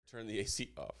Turn the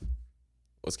AC off.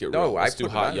 Let's get No, real. Let's I do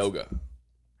put it hot on. yoga.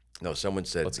 No, someone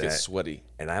said Let's that. get sweaty.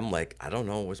 And I'm like, I don't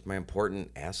know. What's my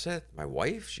important asset? My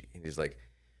wife? And he's like,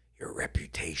 your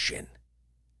reputation.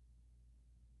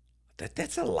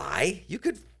 That's a lie. You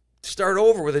could start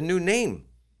over with a new name.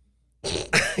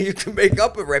 You can make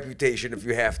up a reputation if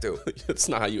you have to. That's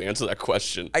not how you answer that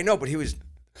question. I know, but he was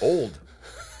old.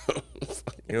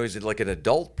 You know, he's like an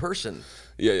adult person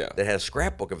Yeah. that has a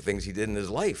scrapbook of things he did in his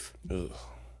life. Ugh.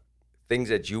 Things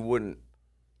that you wouldn't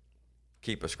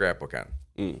keep a scrapbook on.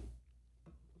 Mm.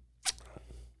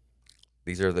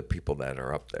 These are the people that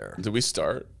are up there. Did we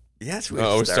start? Yes, we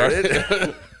We started.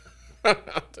 started.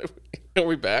 Are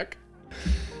we back?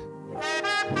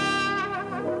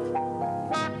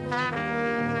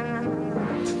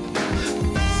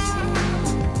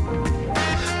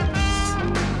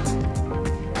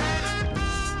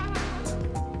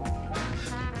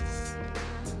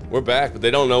 We're back, but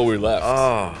they don't know we left.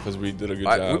 Oh. Because we did a good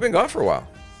job. We've been gone for a while.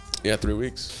 Yeah, 3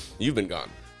 weeks. You've been gone.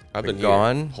 I've been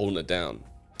gone. here holding it down.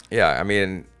 Yeah, I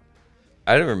mean,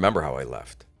 I don't remember how I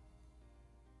left.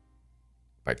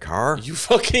 By car? You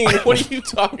fucking, what are you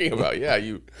talking about? Yeah,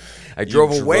 I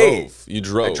drove away. You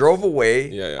drove. I drove away.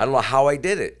 Yeah. I don't know how I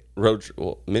did it.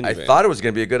 Minivan. I thought it was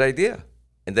going to be a good idea.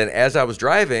 And then as I was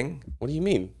driving, What do you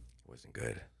mean? it wasn't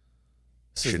good.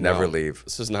 This is Should never not- leave.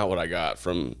 This is not what I got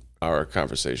from our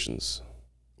conversations.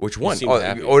 Which one? seemed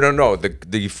happy. No.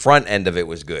 The front end of it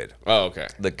was good. Oh, okay.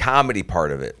 The comedy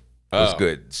part of it was Oh.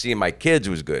 good. Seeing my kids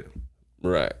was good.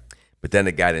 Right. But then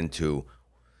it got into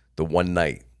the one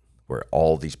night where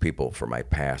all these people from my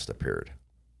past appeared.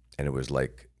 And it was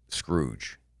like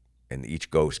Scrooge. And each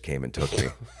ghost came and took me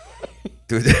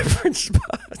to different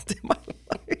spots in my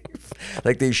life.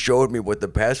 Like they showed me what the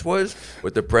past was,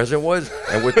 what the present was,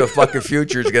 and what the fucking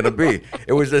future is going to be.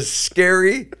 It was a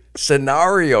scary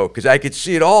scenario because I could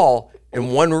see it all in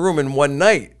one room in one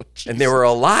night. And they were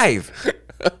alive.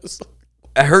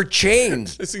 I heard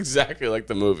chains. It's exactly like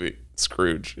the movie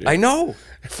Scrooge. Yeah. I know.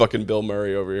 Fucking Bill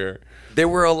Murray over here. They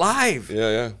were alive.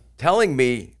 Yeah. Telling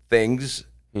me things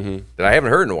that I haven't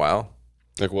heard in a while.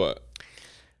 Like what?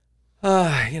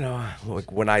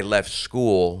 Like when I left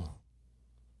school,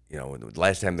 the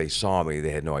last time they saw me,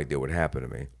 they had no idea what happened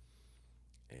to me.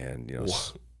 And,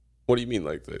 What do you mean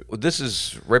like that? well, this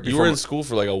is right before. You were in school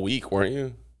for like a week, weren't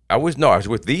you? I was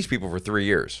with these people for 3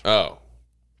 years. Oh.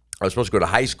 I was supposed to go to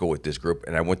high school with this group,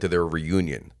 and I went to their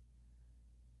reunion.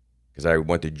 Because I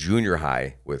went to junior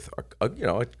high with, a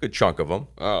good chunk of them.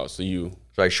 Oh, so you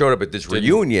So I showed up at this didn't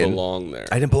reunion. belong there.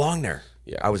 I didn't belong there.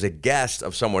 Yeah. I was a guest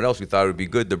of someone else who thought it would be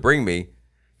good to bring me.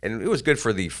 And it was good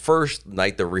for the first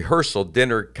night, the rehearsal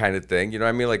dinner kind of thing. You know what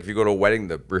I mean? Like if you go to a wedding,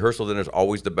 the rehearsal dinner is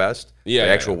always the best. Yeah, The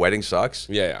yeah, actual yeah. wedding sucks.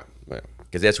 Yeah.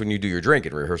 Because that's when you do your drink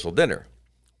at rehearsal dinner.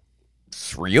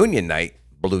 This reunion night,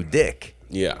 blew dick.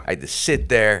 Yeah. I had to sit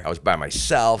there. I was by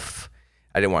myself.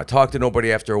 I didn't want to talk to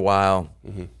nobody after a while.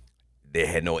 Mm-hmm. They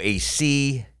had no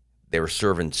AC. They were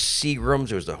serving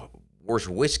Seagrams. It was the worst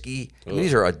whiskey. I mean,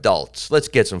 these are adults. Let's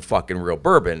get some fucking real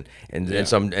bourbon and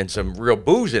some real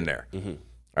booze in there. Mm-hmm. All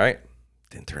right?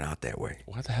 Didn't turn out that way.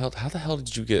 How the hell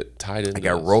did you get tied into I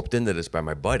got this? roped into this by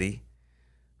my buddy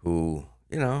who,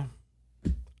 I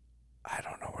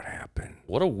don't know what happened.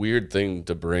 What a weird thing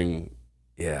to bring.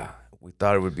 Yeah, we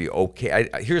thought it would be okay.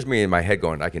 Here's me in my head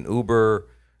going, I can Uber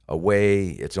away.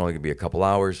 It's only going to be a couple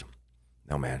hours.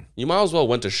 No, man. You might as well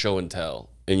went to show and tell,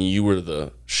 and you were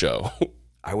the show.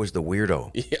 I was the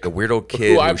weirdo. Yeah. The weirdo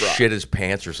kid I who brought. shit his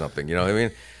pants or something. You know what I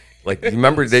mean? Like, you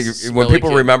remember when Smelly people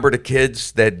kid. remember the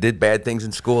kids that did bad things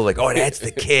in school? Like, oh, that's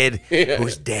the kid Yeah.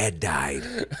 whose dad died.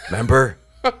 Remember?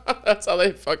 That's how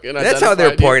they fucking. That's how they're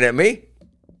identified you. pointing at me.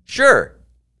 Sure.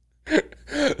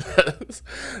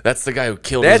 That's the guy who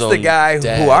killed. That's his the own guy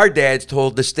dad. who our dads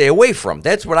told to stay away from.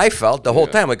 That's what I felt the whole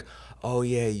time. Like, oh,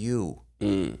 yeah, you.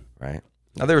 Right?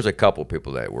 Now, there was a couple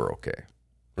people that were okay.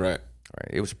 Right. Right?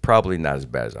 It was probably not as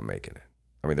bad as I'm making it.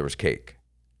 I mean, there was cake.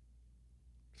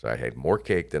 So I had more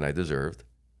cake than I deserved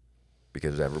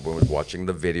because everyone was watching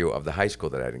the video of the high school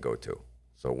that I didn't go to.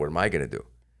 So what am I going to do?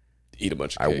 Eat a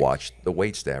bunch of I cake. watched the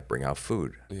wait staff bring out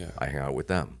food. Yeah. I hung out with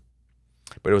them.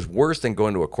 But it was worse than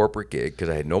going to a corporate gig because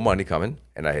I had no money coming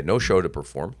and I had no show to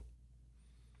perform.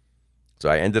 So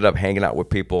I ended up hanging out with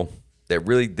people that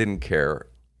really didn't care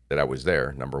that I was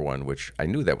there, number one, which I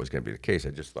knew that was going to be the case. I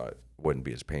just thought it wouldn't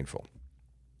be as painful.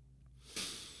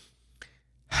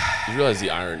 You realize the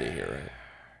irony here, right?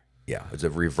 Yeah, it's a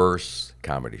reverse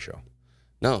comedy show.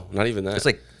 No, not even that. It's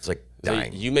like It's like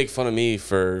dying. you make fun of me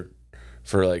for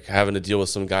for like having to deal with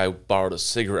some guy who borrowed a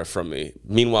cigarette from me.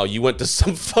 Meanwhile, you went to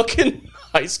some fucking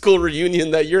high school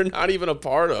reunion that you're not even a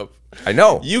part of. I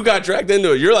know. You got dragged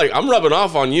into it. You're like, I'm rubbing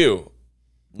off on you.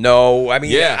 No, I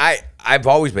mean, Yeah. I've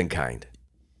always been kind.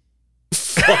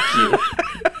 Fuck you.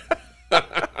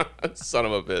 Son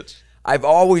of a bitch. I've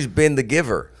always been the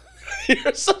giver.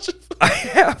 You're such a... I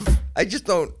have. I just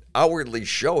don't outwardly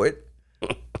show it.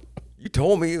 You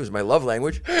told me it was my love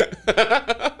language.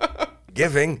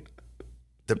 Giving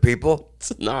to people,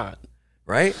 It's not.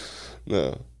 right?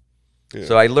 No. Yeah.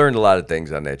 So I learned a lot of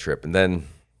things on that trip. And then,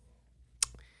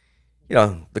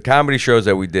 the comedy shows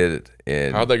that we did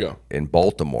How'd they go? in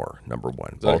Baltimore, number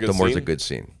one. that a good Baltimore's a scene? good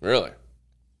scene. Really?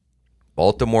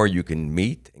 Baltimore, you can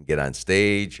meet and get on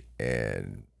stage,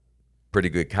 and pretty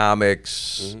good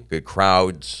comics, good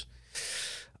crowds.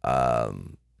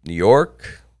 New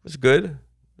York was good,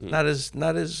 not as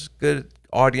good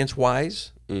audience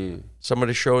wise. Some of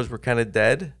the shows were kind of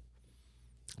dead,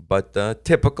 but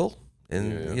typical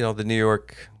in the New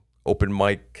York open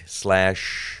mic /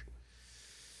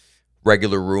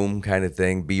 regular room kind of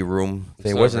thing, B room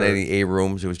thing. It wasn't any A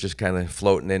rooms. It was just kind of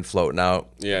floating in, floating out.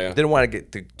 Yeah. Didn't want to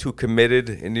get too committed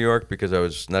in New York because I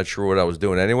was not sure what I was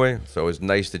doing anyway. So it was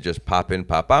nice to just pop in,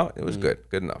 pop out. It was good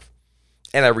enough.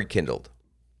 And I rekindled.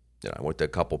 I went to a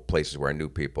couple places where I knew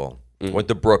people. Went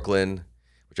to Brooklyn,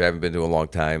 which I haven't been to in a long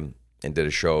time, and did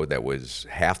a show that was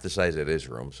half the size of this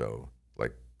room, so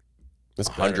like That's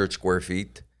 100 square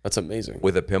feet That's amazing.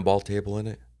 with a pinball table in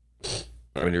it.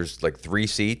 I mean, there's like 3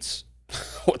 seats.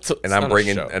 And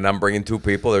I'm bringing 2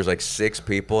 people. There's like 6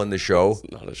 people in the show,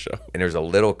 It's not a show. and there's a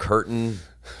little curtain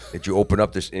that you open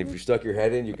up. This, and if you stuck your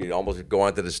head in, you could almost go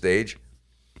onto the stage.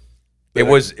 It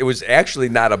was actually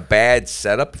not a bad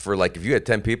setup for like if you had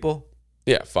 10 people,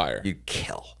 Yeah, fire. you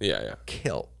kill, Yeah.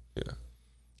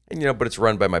 and but it's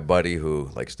run by my buddy who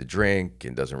likes to drink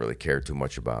and doesn't really care too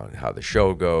much about how the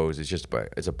show goes. It's just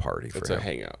it's a party for It's him. a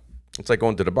hangout. It's like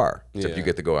going to the bar, except you Yeah.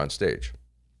 get to go on stage.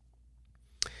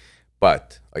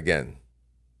 But again,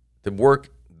 to work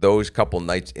those couple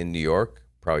nights in New York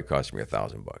probably cost me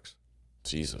 $1,000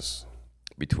 Jesus.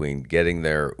 between getting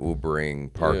there,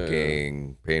 Ubering,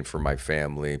 parking, paying for my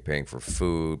family, paying for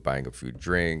food, buying a few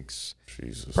drinks.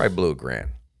 Jesus. Probably blew $1,000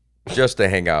 just to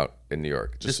hang out in New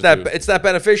York. Just It's not. to do- It's not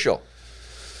beneficial.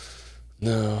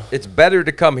 No. It's better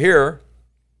to come here.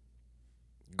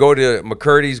 Go to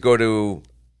McCurdy's. Go to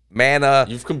Mana.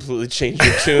 You've completely changed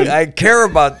your tune. I care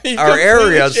about You've our completely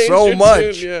area changed so your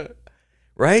much, tune, yeah.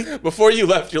 right? Before you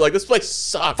left, you're like, this place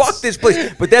sucks. Fuck this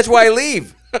place. But that's why I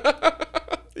leave. I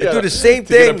Yeah. do the same To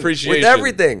get thing with appreciation.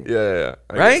 everything. Yeah.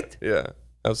 I get Right? it. Yeah.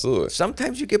 Absolutely.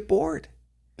 Sometimes you get bored.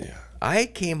 Yeah. I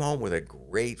came home with a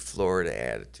great Florida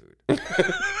attitude.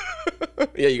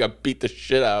 Yeah, you got beat the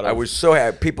shit out of. I was so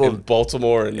happy. People in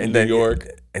Baltimore and New York.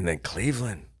 and then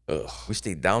Cleveland. Ugh. We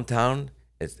stayed downtown.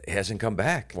 It hasn't come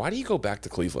back. Why do you go back to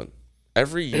Cleveland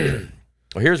every year?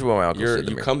 Well, here's what my uncle said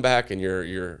to You me. come back and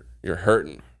you're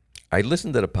hurting. I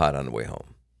listened to the pod on the way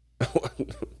home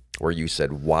where you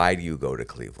said, "Why do you go to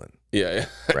Cleveland?" Yeah.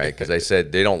 Right? Because I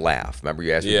said they don't laugh. Remember,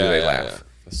 you asked me, do they laugh?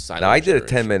 The silent Now I did a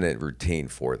generation. 10-minute routine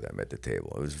for them at the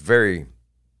table. It was very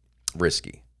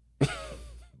risky,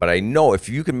 but I know if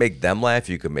you can make them laugh,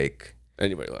 you can make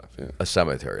Anybody laugh? Yeah. a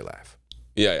cemetery laugh.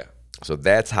 Yeah. So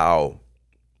that's how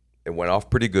it went off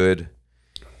pretty good.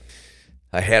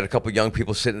 I had a couple young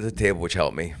people sitting at the table, which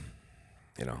helped me.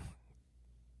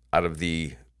 Out of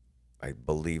I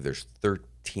believe there's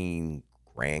 13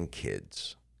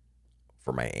 grandkids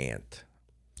for my aunt.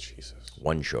 Jesus.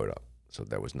 One showed up, so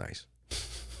that was nice.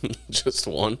 Just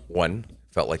one. One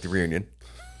felt like the reunion.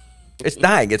 It's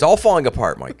dying. It's all falling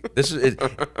apart, Mike. This is.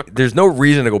 There's no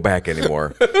reason to go back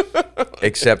anymore,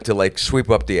 except to like sweep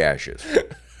up the ashes.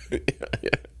 Yeah.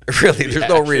 Really, there's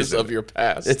no Ashes reason. of your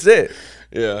past. It's it,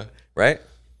 Yeah. right?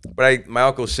 But my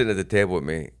uncle was sitting at the table with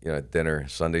me, at dinner,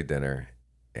 Sunday dinner,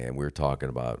 and we were talking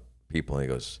about people, and he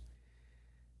goes,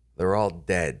 "They're all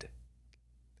dead.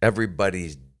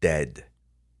 Everybody's dead."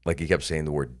 Like he kept saying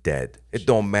the word dead. It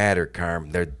don't matter,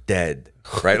 Carm. They're dead,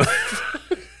 right?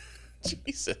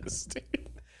 Jesus, dude.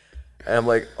 And I'm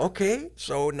like, okay,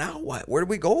 so now what? Where do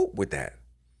we go with that?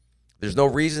 There's no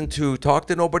reason to talk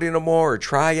to nobody no more or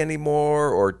try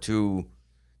anymore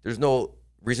there's no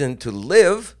reason to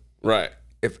live Right.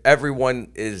 if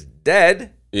everyone is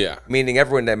dead, Yeah. meaning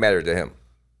everyone that mattered to him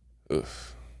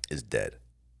Oof. is dead.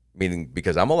 Meaning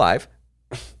because I'm alive,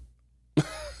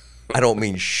 I don't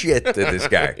mean shit to this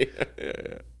guy.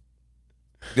 Yeah.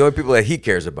 The only people that he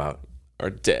cares about,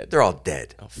 Are dead. they're all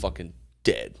dead. all fucking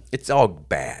dead. It's all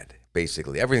bad,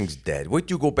 basically. Everything's dead. Wait,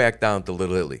 you go back down to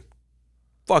Little Italy.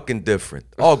 Fucking different.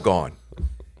 All gone.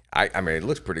 I mean, it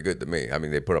looks pretty good to me. I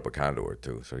mean, they put up a condo or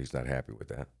two, so he's not happy with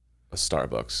that. A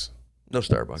Starbucks. No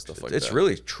Starbucks. Stuff like it's that.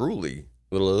 really, truly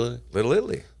Little Italy. Little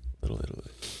Italy. Little Italy.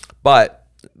 But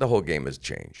the whole game has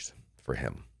changed for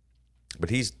him. But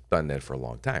he's done that for a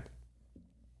long time.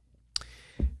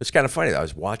 It's kind of funny. I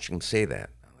was watching him say that.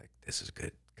 I'm like, this is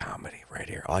good comedy right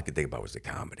here. All I could think about was the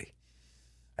comedy.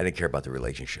 I didn't care about the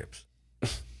relationships. I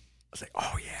was like,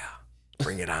 oh, yeah,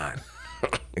 bring it on.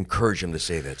 Encourage him to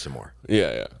say that some more,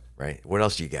 Yeah. right? What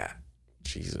else you got,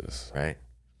 Jesus. right?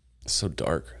 It's so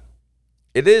dark.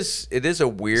 It is a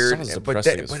weird, Sounds but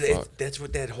depressing as fuck. that's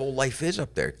what that whole life is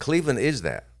up there. Cleveland is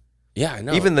that. Yeah, I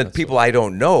know. Even the That's people I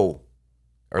don't know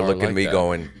are looking like at me that.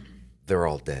 going, they're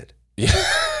all dead. Yeah.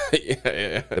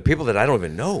 yeah. The people that I don't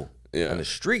even know Yeah. on the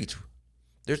streets,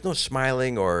 there's no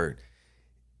smiling or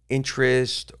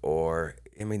interest or,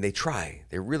 I mean, they try.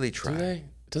 They really try. Do they?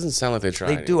 It doesn't sound like they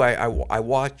try. They do. I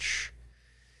watch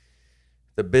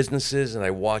the businesses and I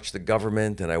watch the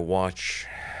government and I watch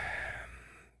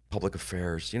public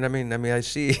affairs. You know what I mean? I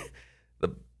see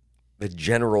the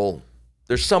general.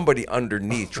 There's somebody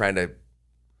underneath trying to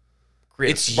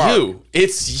create. It's a spark. you.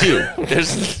 It's you.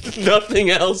 There's nothing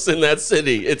else in that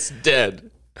city. It's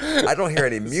dead. I don't hear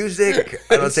any music.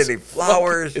 I don't see any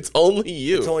flowers. It's only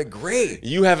you. It's only gray.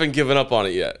 You haven't given up on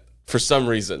it yet. For some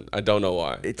reason. I don't know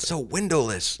why. It's so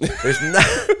windowless. There's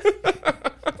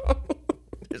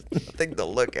nothing to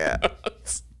look at.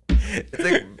 It's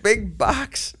a big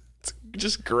box. It's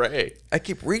just gray. I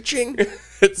keep reaching,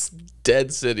 It's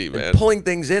dead city, man. pulling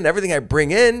things in. Everything I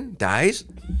bring in dies.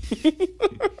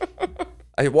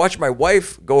 I watch my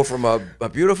wife go from a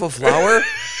beautiful flower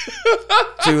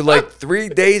to like 3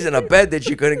 days in a bed that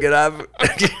she couldn't get out of.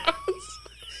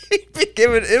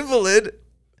 Became an invalid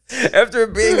after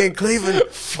being in Cleveland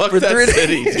Fuck for that 3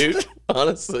 city, days. dude.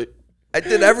 Honestly. I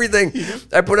did everything.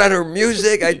 I put on her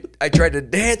music. I tried to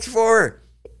dance for her.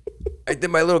 I did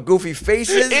my little goofy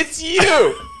faces. It's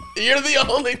you. You're the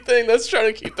only thing that's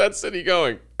trying to keep that city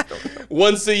going.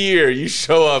 Once a year, you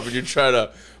show up and you try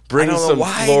to bring I don't know some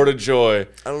why. Florida joy.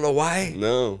 I don't know why.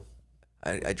 No.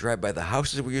 I drive by the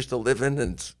houses we used to live in,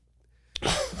 and it's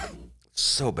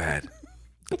so bad.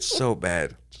 It's so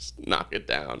bad. Just knock it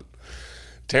down.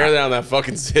 Tear down that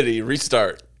fucking city.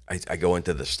 Restart. I go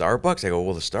into the Starbucks. I go,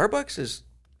 well, the Starbucks is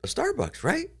a Starbucks,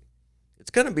 right? It's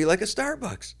going to be like a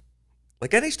Starbucks,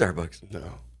 like any Starbucks.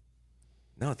 No.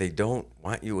 No, they don't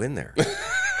want you in there.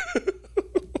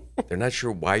 They're not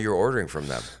sure why you're ordering from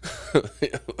them.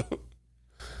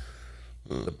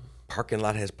 The parking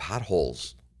lot has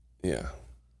potholes. Yeah.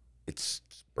 It's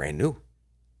brand new.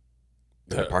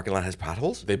 The parking lot has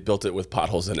potholes? They built it with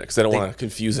potholes in it because they don't want to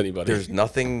confuse anybody. There's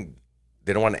nothing,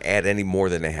 they don't want to add any more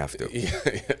than they have to.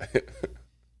 Yeah.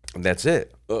 And that's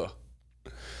it. Ugh.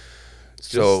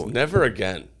 So Just never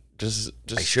again. Just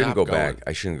I shouldn't stop go going. back.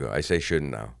 I shouldn't go. I say shouldn't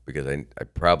now because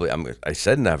I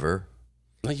said never,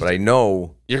 No, you but I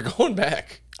know You're going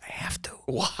back. I have to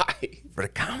Why? for the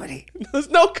comedy. There's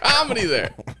no comedy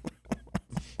there.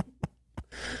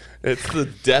 It's the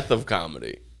death of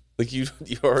comedy. Like you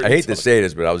already. I hate to told- say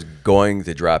this, but I was going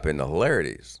to drop in the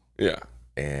Hilarities, Yeah.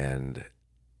 and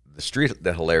the street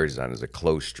that Hilarities on is a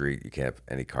closed street. You can't have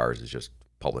any cars. It's just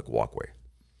public walkway.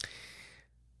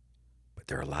 But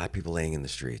there are a lot of people laying in the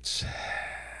streets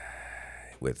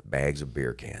with bags of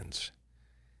beer cans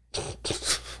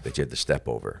that you have to step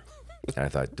over. And I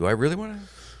thought, do I really want to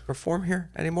perform here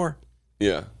anymore?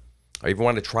 Yeah. I even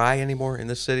want to try anymore in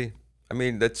this city? I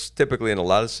mean, that's typically in a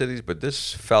lot of cities, but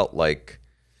this felt like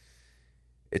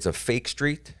it's a fake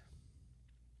street.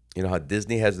 You know how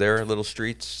Disney has their little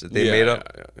streets that they made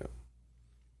up? Yeah.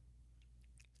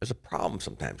 There's a problem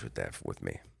sometimes with that with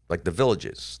me. Like the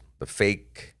villages, the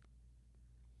fake,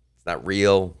 it's not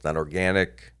real, it's not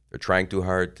organic. They're trying too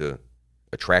hard to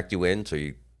attract you in, so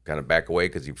you kind of back away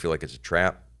because you feel like it's a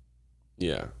trap.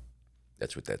 Yeah.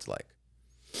 That's what that's like.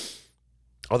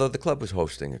 Although the club was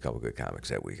hosting a couple good comics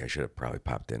that week. I should have probably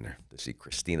popped in there to see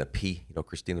Christina P. You know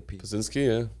Christina P? Kaczynski,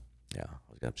 yeah. Yeah,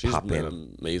 I was going to She's pop in,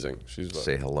 been amazing. She's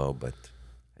say hello, but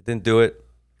I didn't do it.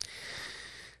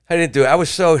 I was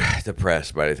so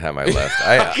depressed by the time I left.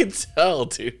 I can tell,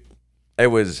 dude. It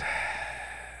was,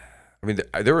 I mean,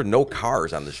 there were no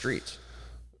cars on the streets.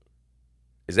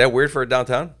 Is that weird for a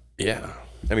downtown? Yeah.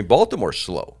 I mean, Baltimore's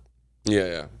slow,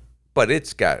 Yeah. but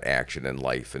it's got action and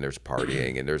life, and there's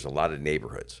partying, and there's a lot of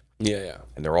neighborhoods, Yeah.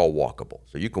 and they're all walkable.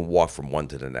 So you can walk from one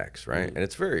to the next, right? And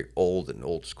it's very old and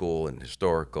old school and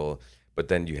historical, but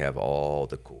then you have all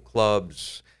the cool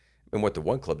clubs. And what the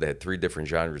one club, they had 3 different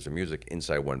genres of music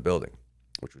inside one building,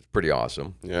 which was pretty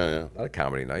awesome. Yeah. A lot of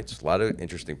comedy nights, a lot of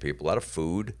interesting people, a lot of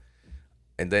food.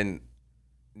 And then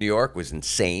New York was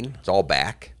insane. It's all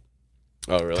back.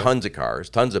 Oh, really? Tons of cars,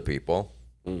 tons of people.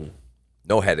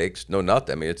 No headaches, no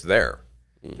nothing. I mean, it's there.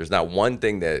 There's not one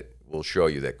thing that will show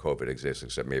you that COVID exists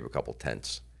except maybe a couple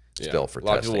tents still for a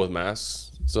lot testing. of people with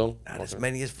masks still. Not as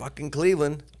many as fucking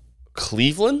Cleveland.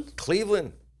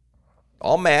 Cleveland?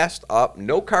 All masked up,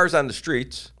 no cars on the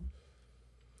streets.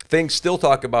 Things still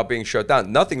talk about being shut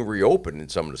down. Nothing reopened in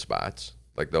some of the spots.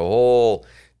 Like the whole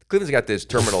Cleveland's got this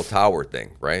Terminal Tower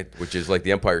thing, right? Which is like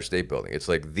the Empire State Building. It's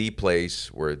like the place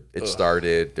where it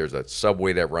started. There's a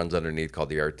subway that runs underneath called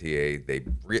the RTA.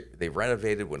 They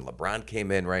renovated when LeBron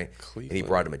came in, right? Cleveland. And he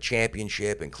brought him a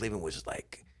championship. And Cleveland was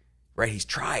like, right?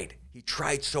 He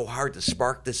tried so hard to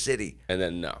spark the city. And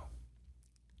then no.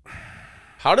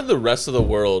 How did the rest of the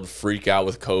world freak out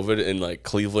with COVID and like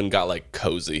Cleveland got like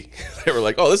cozy? They were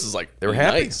like, "Oh, this is like They were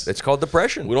happy. nice. It's called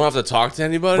depression. We don't have to talk to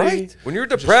anybody. Right. When you're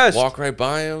depressed, Just walk right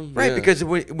by them. right? Because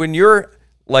when you're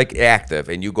like active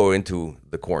and you go into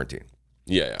the quarantine,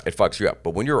 yeah. it fucks you up.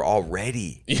 But when you're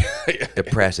already Yeah.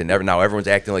 depressed and now everyone's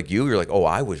acting like you're like, oh,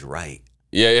 I was right.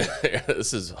 Yeah.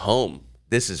 This is home.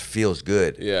 Feels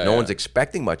good. Yeah, No yeah. one's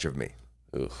expecting much of me.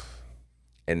 Oof.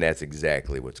 And that's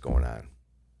exactly what's going on.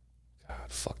 God,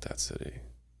 fuck that city.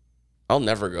 I'll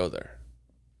never go there.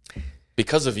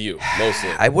 Because of you, mostly.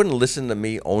 I wouldn't listen to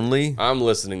me only. I'm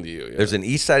listening to you. Yeah. There's an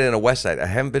east side and a west side. I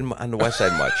haven't been on the west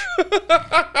side much.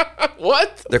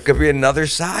 What? There could be another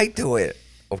side to it.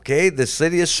 Okay? The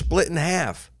city is split in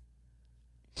half.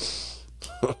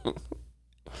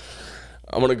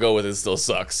 I'm going to go with it still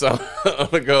sucks. So I'm going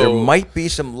to go. There might be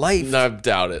some life. No, I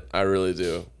doubt it. I really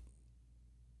do.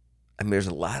 I mean, there's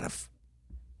a lot of.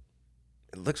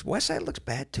 West side looks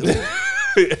bad too.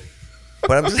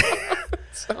 But I'm saying,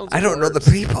 I don't know the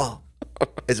people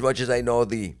as much as I know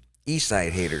the east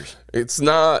side haters. It's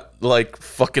not like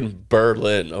fucking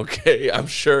Berlin, okay? I'm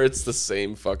sure it's the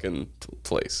same fucking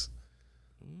place.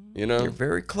 You know? You're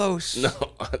very close. No.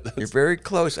 You're very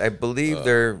close. I believe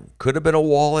there could have been a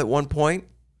wall at one point,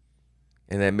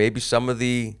 and then maybe some of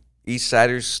the east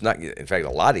siders, in fact, a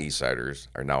lot of east siders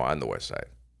are now on the west side.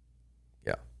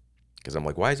 Yeah. Because I'm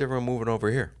like, why is everyone moving over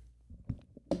here?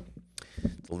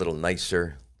 It's a little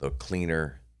nicer, a little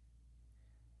cleaner.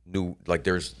 Like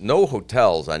there's no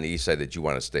hotels on the east side that you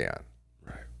want to stay on.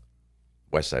 Right.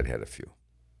 West side had a few.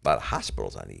 A lot of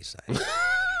hospitals on the east side.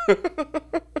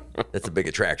 That's a big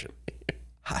attraction.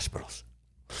 Hospitals.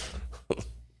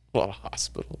 A lot of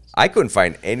hospitals. I couldn't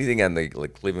find anything on the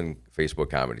Cleveland Facebook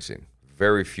comedy scene.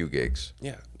 Very few gigs.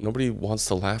 Yeah. Nobody wants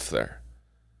to laugh there.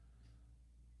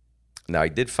 Now I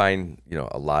did find,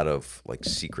 a lot of like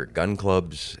secret gun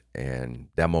clubs and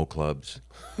demo clubs,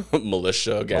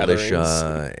 Militia gatherings.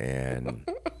 and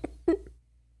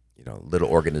little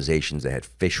organizations that had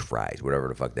fish fries, whatever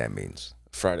the fuck that means.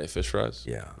 Friday fish fries.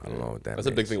 Yeah, I don't know what that means. That's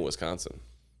a big thing in Wisconsin.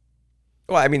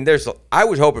 Well, I mean, I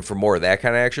was hoping for more of that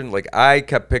kind of action. Like I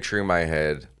kept picturing in my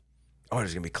head,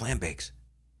 there's gonna be clam bakes,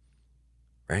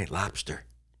 right? Lobster.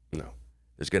 No.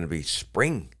 There's gonna be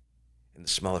spring and the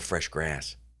smell of fresh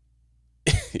grass.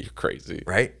 You're crazy.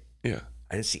 Right? Yeah.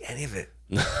 I didn't see any of it.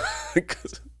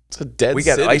 Because it's a dead We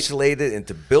got city. isolated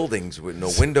into buildings with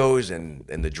no windows, and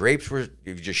the drapes were,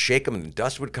 you just shake them and the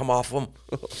dust would come off them.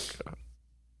 Oh, God.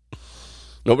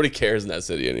 Nobody cares in that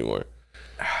city anymore.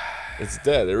 It's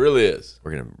dead. It really is.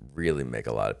 We're going to really make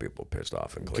a lot of people pissed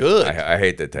off in Cleveland. Good. I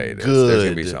hate to tell you this. Good. There's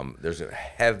going to be there's a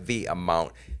heavy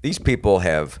amount. These people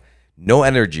have no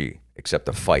energy except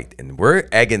to fight, and we're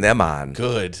egging them on.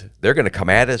 Good. They're going to come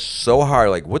at us so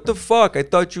hard, like, what the fuck? I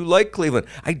thought you liked Cleveland.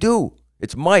 I do.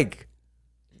 It's Mike.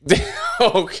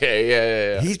 Okay,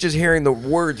 yeah. He's just hearing the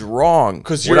words wrong.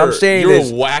 Because what I'm saying you're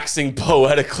is, waxing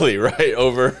poetically, right,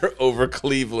 over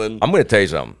Cleveland. I'm going to tell you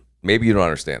something. Maybe you don't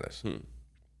understand this.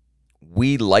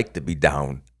 We like to be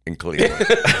down in Cleveland.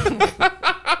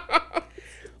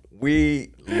 We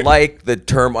like the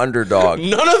term underdog.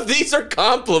 None of these are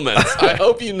compliments. I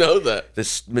hope you know that.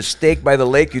 This mistake by the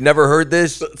lake. You never heard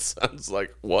this? That sounds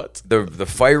like what? The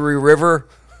fiery river?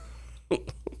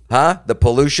 Huh? The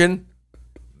pollution?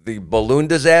 The balloon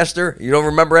disaster? You don't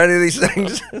remember any of these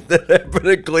things that happened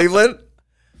in Cleveland?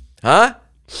 Huh?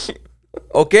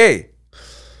 Okay.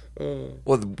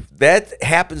 Well, that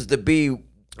happens to be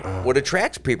what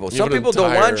attracts people. Some people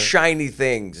don't want shiny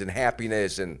things and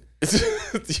happiness and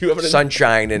you have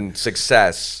sunshine and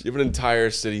success. You have an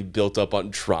entire city built up on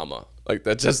trauma. Like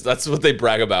that's what they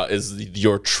brag about is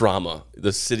your trauma,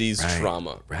 the city's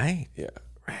trauma. Right? Yeah.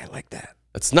 Right, I like that.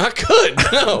 That's not good.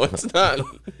 No, it's not.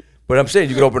 But I'm saying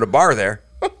you could open a bar there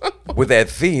with that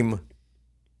theme.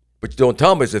 But don't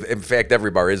tell them, in fact,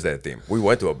 every bar is that theme. We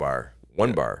went to a bar,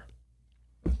 one bar,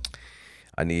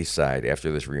 on the east side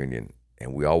after this reunion,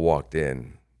 and we all walked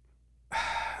in.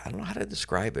 I don't know how to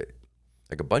describe it.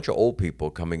 like a bunch of old people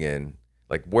coming in,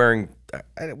 like wearing.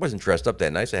 I wasn't dressed up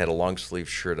that nice. I had a long sleeve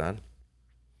shirt on,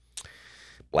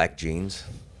 black jeans,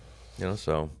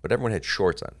 So, but everyone had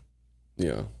shorts on,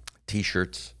 Yeah.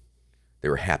 t-shirts. They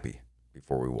were happy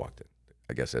before we walked in.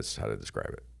 I guess that's how to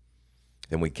describe it.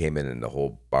 Then we came in, and the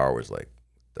whole bar was like,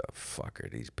 "The fuck are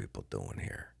these people doing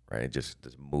here?" Right? Just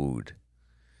this mood,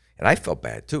 and I felt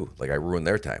bad too. Like I ruined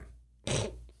their time.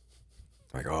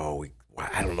 Like,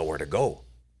 I don't know where to go.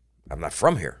 I'm not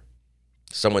from here.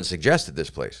 Someone suggested this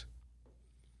place,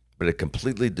 but it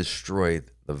completely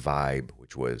destroyed the vibe,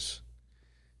 which was,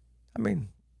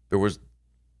 there was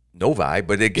no vibe,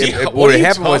 but what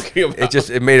happened was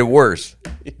it made it worse.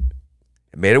 It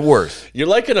made it worse. You're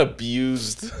like an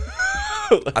abused.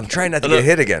 I'm trying not to get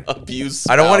hit again. Abused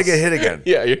spouse. I don't want to get hit again.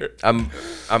 Yeah,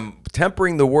 I'm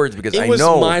tempering the words because I know. It was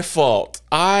my fault.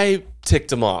 I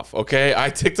ticked him off, okay? I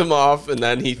ticked him off, and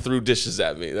then he threw dishes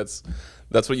at me. That's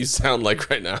what you sound like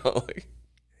right now.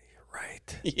 You're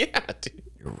right. Yeah, dude.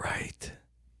 You're right.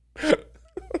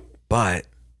 But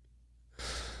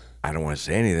I don't want to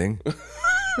say anything.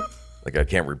 Like I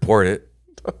can't report it.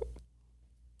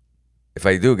 If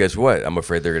I do, guess what? I'm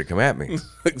afraid they're going to come at me.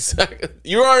 Exactly.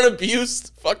 You are an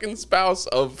abused fucking spouse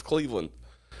of Cleveland.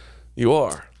 You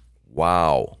are.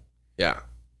 Wow. Yeah.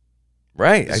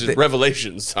 Right. It's just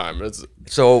revelations time.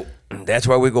 So that's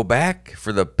why we go back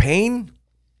for the pain?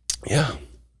 Yeah.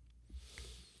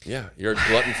 Yeah. You're a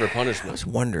glutton for I punishment. was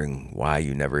wondering why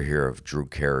you never hear of Drew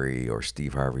Carey or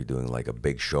Steve Harvey doing like a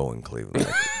big show in Cleveland.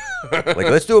 Like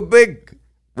let's do a big,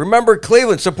 remember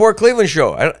Cleveland, support Cleveland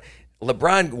show.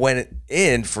 LeBron went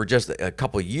in for just a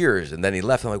couple of years, and then he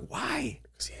left. I'm like, why?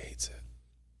 Because he hates it.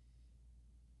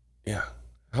 Yeah.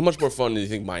 How much more fun do you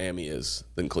think Miami is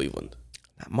than Cleveland?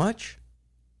 Not much.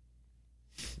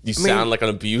 You sound like an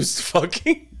abused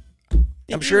fucking.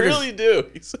 I'm sure you really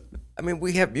do.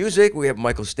 We have music. We have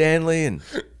Michael Stanley, and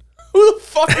who the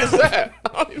fuck is that?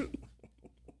 I don't even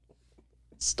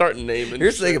start naming.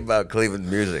 Here's the thing about Cleveland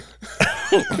music.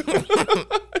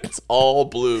 It's all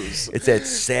blues. It's that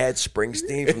sad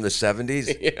Springsteen from the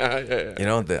 70s.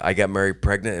 Yeah. I Got Married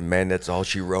Pregnant, and man, that's all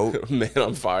she wrote. Man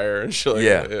on Fire and shit like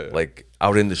that. Yeah. Like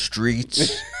Out in the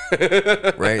Streets.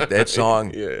 Right? That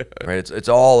song. Yeah. Right? It's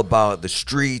all about the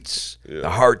streets, the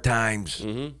hard times.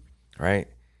 Mm-hmm. Right?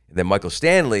 And then Michael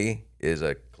Stanley is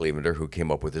a Clevelander who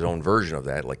came up with his own version of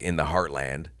that, like In the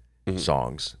Heartland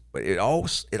songs. But it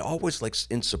always like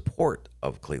in support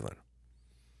of Cleveland.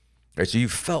 Right? So you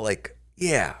felt like,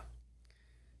 yeah,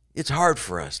 it's hard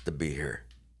for us to be here.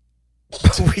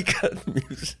 But we got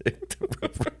music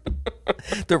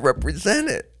to represent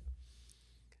it.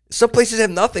 Some places have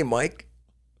nothing, Mike.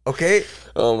 Okay?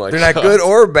 Oh my God. They're not good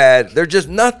or bad. They're just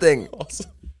nothing.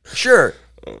 Awesome. Sure.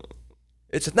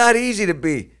 It's not easy to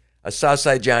be a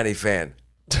Southside Johnny fan.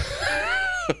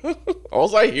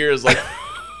 All I hear is like,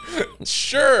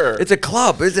 sure. It's a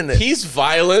club, isn't it? He's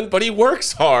violent, but he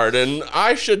works hard, and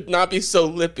I should not be so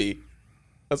lippy.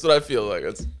 That's what I feel like.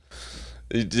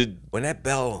 When that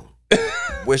bell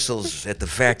whistles at the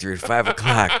factory at 5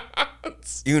 o'clock,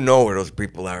 you know where those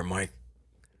people are, Mike.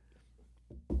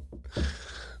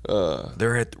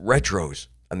 They're at Retros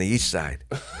on the east side.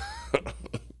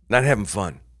 Not having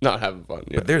fun. Not having fun,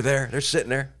 yeah. But they're there. They're sitting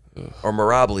there. Or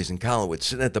Mirables in Collinwood,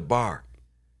 sitting at the bar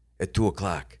at 2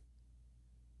 o'clock.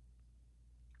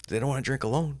 They don't want to drink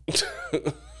alone.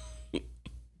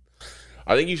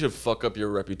 I think you should fuck up your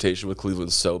reputation with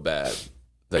Cleveland so bad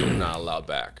that you're not allowed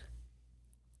back.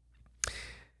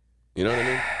 You know what I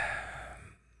mean?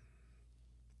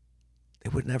 They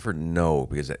would never know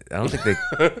because I don't think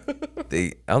I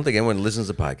don't think anyone listens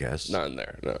to podcasts. Not in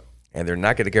there, no. And they're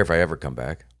not going to care if I ever come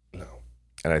back. No.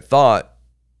 And I thought,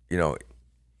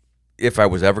 if I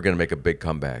was ever going to make a big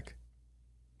comeback,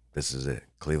 this is it,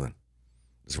 Cleveland.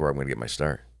 This is where I'm going to get my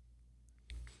start.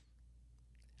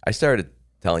 I started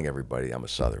telling everybody I'm a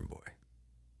Southern boy.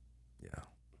 Yeah.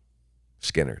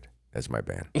 Skinnerd, that's my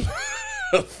band.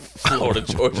 Florida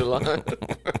Georgia line.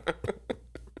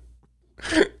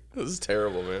 This is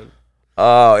terrible, man.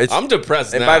 Oh, I'm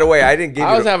depressed and now. by the way, I didn't give you.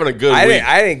 I was having a good week.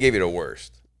 I didn't give you the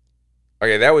worst.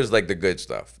 Okay, that was like the good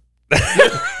stuff.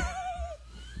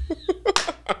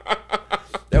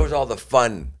 That was all the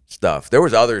fun stuff. There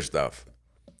was other stuff.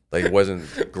 Like it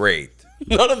wasn't great.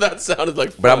 None of that sounded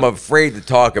like fun. But I'm afraid to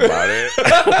talk about it.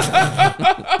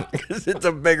 Because it's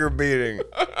a bigger beating.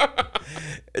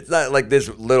 It's not like this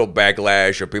little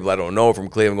backlash of people I don't know from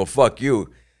Cleveland go, fuck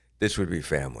you. This would be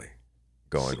family.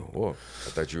 Going, whoa, I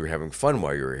thought you were having fun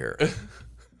while you were here.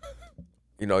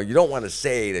 You don't want to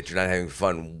say that you're not having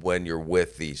fun when you're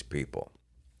with these people.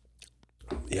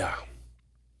 Yeah.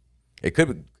 It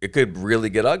could really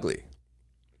get ugly.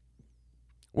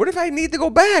 What if I need to go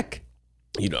back?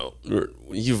 You know,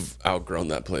 you've outgrown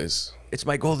that place. It's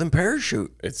my golden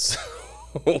parachute. It's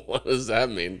what does that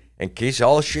mean? In case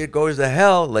all shit goes to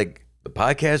hell, like the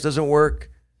podcast doesn't work.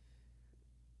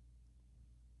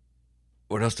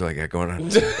 What else do I got going on?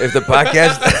 If the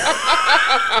podcast,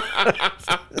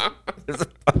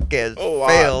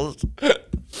 fails,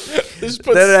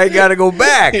 then I got to go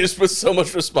back. You just put so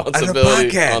much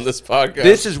responsibility on this podcast.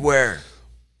 This is where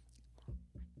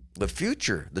the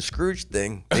future, the Scrooge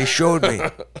thing, they showed me.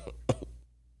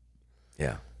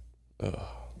 Yeah.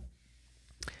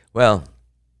 Well,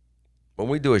 when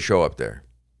we do a show up there,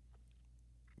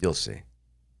 you'll see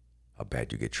how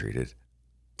bad you get treated.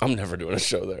 I'm never doing a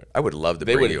show there. I would love to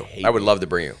bring you. I would love to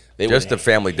bring you. Just a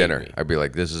family dinner. I'd be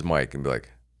like, this is Mike. And be like,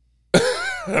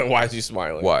 why is he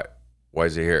smiling? What? Why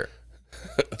is he here?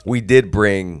 We did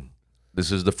bring,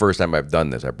 this is the first time I've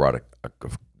done this. I brought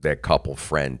that couple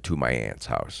friend to my aunt's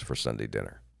house for Sunday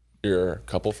dinner. Your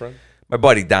couple friend? My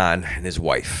buddy Don and his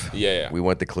wife. Yeah. We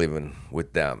went to Cleveland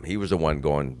with them. He was the one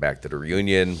going back to the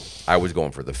reunion. I was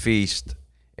going for the feast.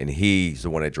 And he's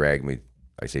the one that dragged me.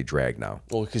 I say drag now.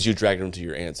 Well, because you dragged him to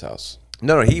your aunt's house.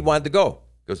 No, he wanted to go.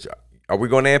 He goes, are we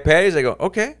going to Aunt Patty's? I go,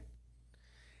 okay.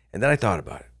 And then I thought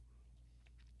about it.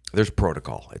 There's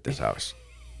protocol at this house.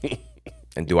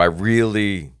 And do I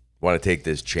really want to take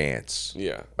this chance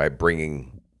by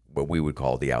bringing what we would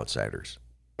call the outsiders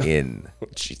in?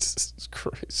 Jesus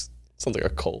Christ. Sounds like a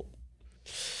cult.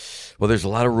 Well, there's a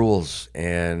lot of rules,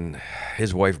 and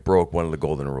his wife broke one of the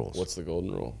golden rules. What's the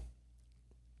golden rule?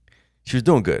 She was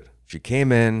doing good. She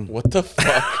came in. What the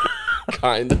fuck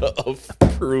kind of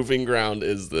proving ground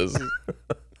is this?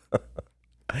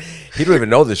 He don't even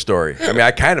know this story. I mean,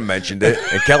 I kind of mentioned it,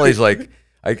 and Kelly's like,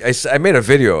 I made a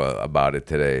video about it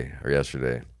today or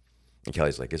yesterday, and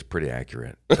Kelly's like, it's pretty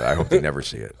accurate. So I hope they never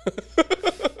see it.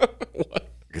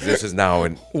 Because this is now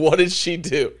in. What did she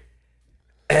do?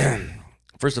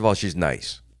 First of all, she's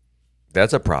nice.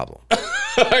 That's a problem.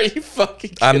 Are you fucking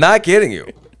kidding? I'm not kidding you.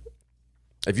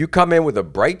 If you come in with a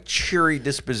bright, cheery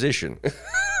disposition,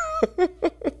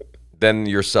 then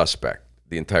you're suspect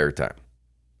the entire time.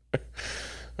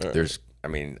 I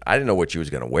didn't know what she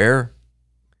was going to wear,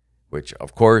 which,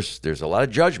 of course, there's a lot of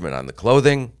judgment on the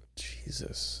clothing.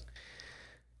 Jesus.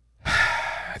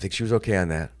 I think she was okay on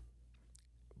that.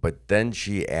 But then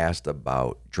she asked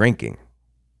about drinking.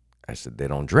 I said, they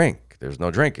don't drink. There's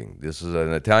no drinking. This is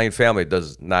an Italian family that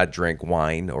does not drink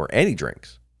wine or any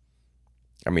drinks.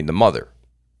 I mean, the mother.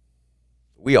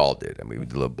 We all did. I mean, we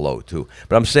did a little blow, too.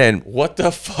 But I'm saying... What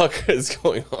the fuck is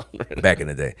going on right now? Back in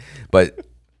the day. But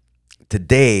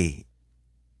today,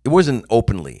 it wasn't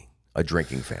openly a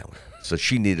drinking family. So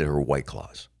she needed her White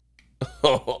Claws.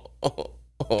 Because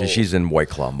she's in White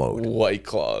Claw mode. White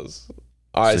Claws.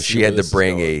 So she had to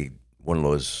bring one of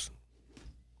those,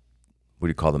 what do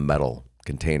you call them, metal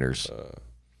containers?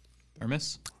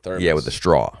 Thermos? Yeah, with a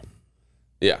straw.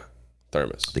 Yeah,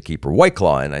 thermos. To keep her White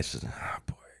Claw. And I said, oh,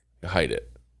 boy. Hide it.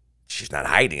 She's not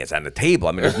hiding. It's on the table.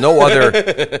 I mean, there's no other.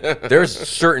 There's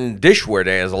certain dishware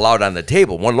that is allowed on the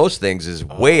table. One of those things is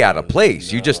way out of place.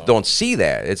 No. You just don't see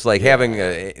that. It's like having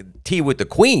a tea with the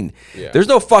queen. Yeah. There's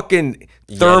no fucking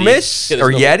thermos Yeti.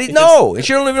 Or Yeti. No, and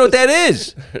she don't even know what that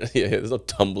is. Yeah, there's no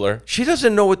tumbler. She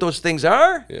doesn't know what those things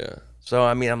are. Yeah. So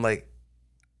I mean, I'm like,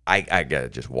 I gotta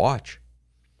just watch.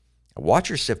 Watch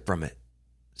her sip from it.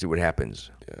 See what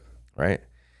happens. Yeah. Right.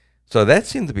 So that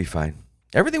seemed to be fine.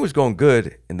 Everything was going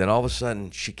good, and then all of a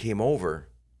sudden, she came over.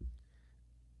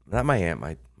 Not my aunt,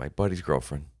 my buddy's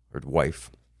girlfriend, or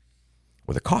wife,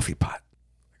 with a coffee pot.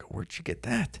 I go, where'd she get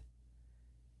that?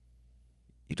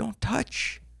 You don't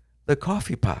touch the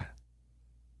coffee pot.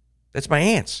 That's my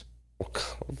aunt's.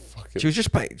 She was just,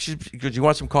 she goes, you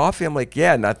want some coffee? I'm like,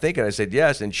 yeah, not thinking. I said,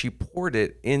 yes, and she poured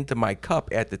it into my cup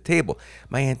at the table.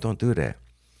 My aunt don't do that.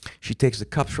 She takes the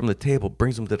cups from the table,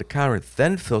 brings them to the counter,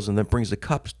 then fills them, then brings the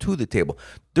cups to the table.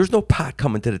 There's no pot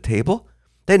coming to the table.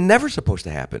 That's never supposed to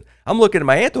happen. I'm looking at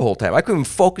my aunt the whole time. I couldn't even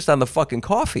focus on the fucking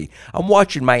coffee. I'm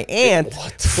watching my aunt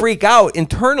freak out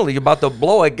internally about to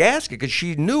blow a gasket because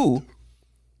she knew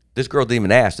this girl didn't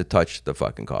even ask to touch the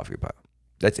fucking coffee pot.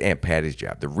 That's Aunt Patty's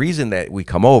job. The reason that we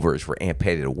come over is for Aunt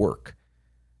Patty to work,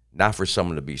 not for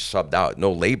someone to be subbed out.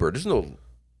 No labor. There's no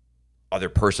other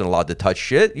person allowed to touch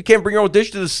shit. You can't bring your own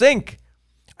dish to the sink.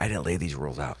 I didn't lay these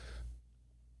rules out.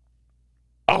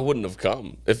 I wouldn't have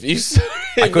come if you.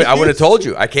 I would have told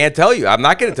you. I can't tell you. I'm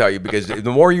not going to tell you because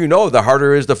the more you know, the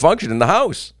harder it is to function in the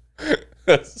house.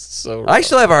 That's so. I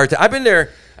still have a hard time. I've been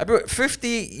there. 50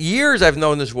 years. I've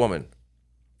known this woman,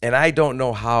 and I don't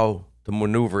know how to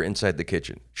maneuver inside the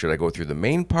kitchen. Should I go through the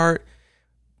main part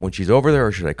when she's over there,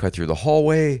 or should I cut through the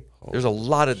hallway? There's a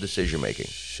lot of decision making.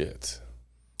 Shit.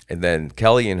 And then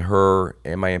Kelly and her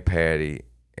and my Aunt Patty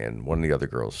and one of the other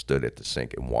girls stood at the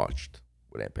sink and watched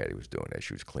what Aunt Patty was doing as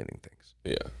she was cleaning things.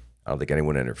 Yeah. I don't think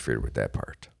anyone interfered with that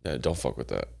part. Yeah, don't fuck with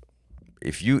that.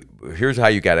 Here's how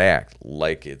you got to act.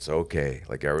 Like it's okay.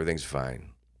 Like everything's fine.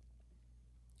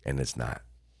 And it's not.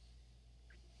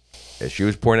 As she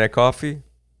was pouring that coffee,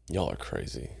 Y'all are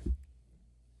crazy.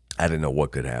 I didn't know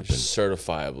what could happen.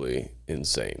 Certifiably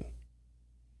insane.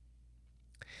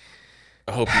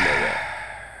 I hope you know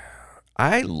that.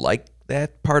 I like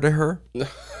that part of her.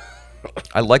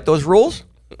 I like those rules.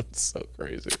 It's so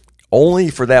crazy. Only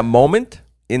for that moment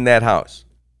in that house.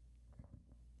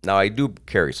 Now, I do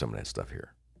carry some of that stuff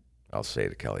here. I'll say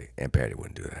to Kelly, Aunt Patty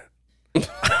wouldn't do that.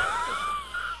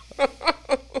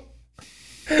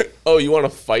 Oh, you want to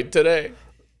fight today?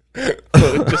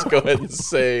 Just go ahead and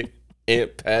say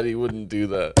Aunt Patty wouldn't do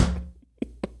that.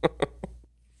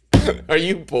 Are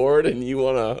you bored and you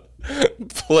want to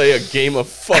play a game of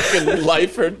fucking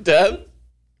life or death?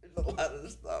 There's a lot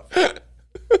of stuff.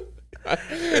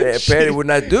 Aunt Patty would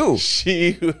not do.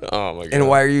 Oh my God. And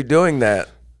why are you doing that?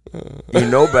 You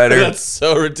know better. That's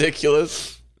so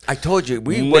ridiculous. I told you,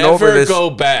 we Never went over this. go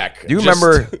back. Do you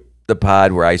remember the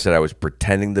pod where I said I was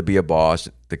pretending to be a boss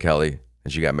to Kelly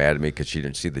and she got mad at me because she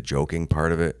didn't see the joking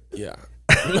part of it? Yeah.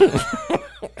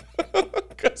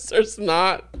 Because there's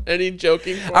not any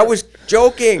joking part. I was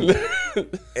joking.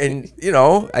 And,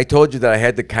 I told you that I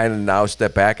had to kind of now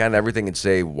step back on everything and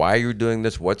say, why are you doing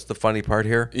this? What's the funny part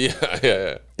here?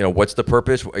 Yeah. What's the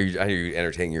purpose? Are you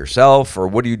entertaining yourself? Or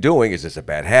what are you doing? Is this a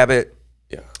bad habit?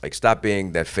 Yeah. Like, stop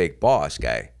being that fake boss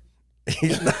guy.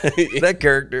 That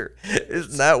character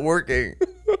is not working.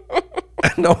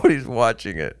 Nobody's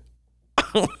watching it.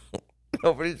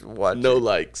 Nobody's watching. No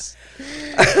likes.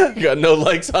 You got no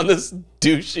likes on this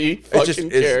douchey fucking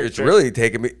character. It's really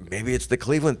taking me. Maybe it's the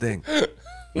Cleveland thing.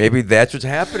 Maybe that's what's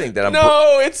happening. That I'm.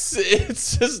 No, it's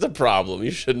just a problem.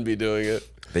 You shouldn't be doing it.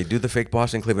 They do the fake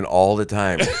boss in Cleveland all the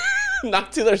time.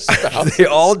 Not to their spouse. They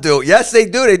all do. Yes, they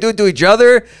do. They do it to each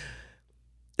other.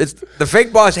 It's the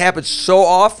fake boss happens so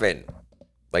often.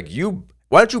 Like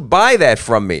why don't you buy that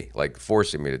from me? Like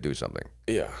forcing me to do something.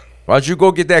 Yeah. Why don't you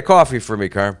go get that coffee for me,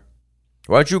 Carm?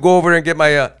 Why don't you go over there and get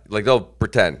my like they'll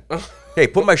pretend. Hey,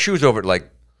 put my shoes over it. Like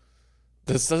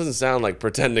this doesn't sound like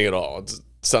pretending at all. It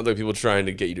sounds like people trying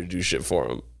to get you to do shit for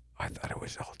them. I thought it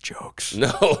was all jokes.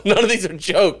 No, none of these are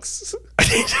jokes.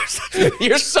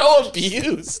 You're so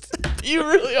abused. You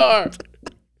really are.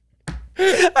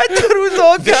 I thought it was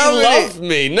all comedy. They love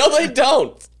me. No, they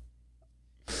don't.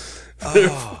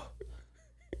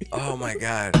 Oh my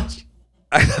God.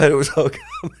 I thought it was all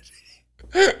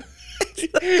comedy.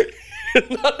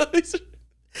 None of these are...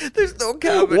 There's no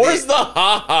comedy. Where's the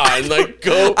ha-ha? And like,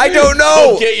 go. I don't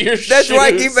know. Go get your That's shoes. why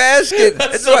I keep asking.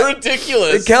 That's so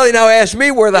ridiculous. And Kelly now asked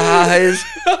me where the ha-ha is,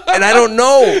 and I don't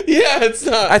know. Yeah, it's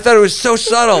not. I thought it was so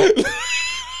subtle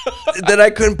that I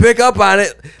couldn't pick up on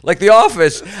it, like The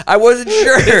Office. I wasn't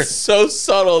sure. It's so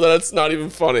subtle that it's not even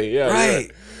funny. Yeah,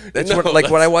 right. That's No, what, like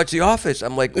when I watch The Office,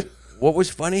 I'm like, what was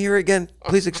funny here again?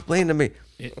 Please explain to me.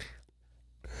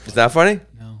 It's not funny?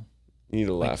 No. You need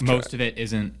a laugh Most track. of it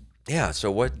isn't. Yeah, so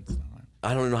what?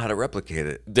 I don't know how to replicate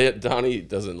it. Donnie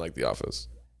doesn't like The Office.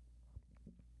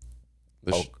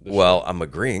 Well, I'm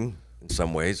agreeing in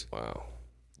some ways. Wow.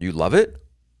 You love it?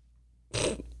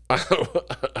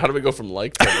 How do we go from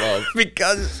like to love?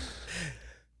 Because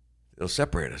it'll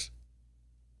separate us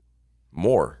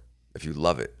more if you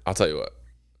love it. I'll tell you what.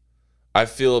 I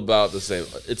feel about the same.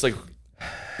 It's like,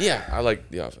 yeah, I like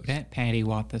The Office. Would Aunt Patty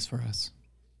want this for us?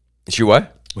 She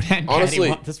what? Would Aunt Honestly, Patty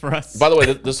want this for us? By the way,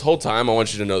 this whole time, I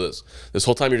want you to know this. This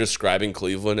whole time you're describing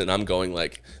Cleveland, and I'm going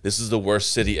like, this is the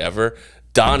worst city ever.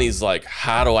 Donnie's like,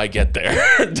 how do I get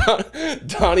there?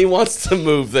 Donnie wants to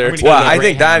move there. Well, Well, I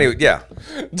think Donnie, yeah.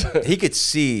 He could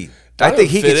see. Donnie I think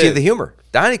he would fit could see in. the humor.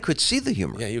 Donnie could see the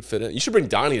humor. Yeah, you'd fit in. You should bring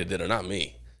Donnie to dinner, not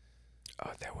me.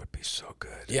 Oh, that would be so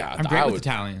good. Yeah, I'm great I with would.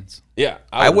 Italians. Yeah,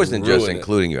 I would wasn't just ruin it.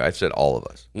 including you. I said all of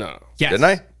us. No, Yes. Didn't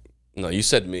I? no, you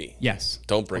said me. Yes.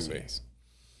 Don't bring me.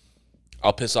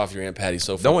 I'll piss off your Aunt Patty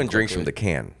so No one drinks from the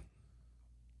can.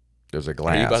 There's a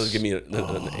glass. Are you about to give me an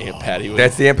Aunt Patty?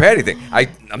 That's the Aunt Patty thing.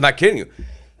 I'm not kidding you.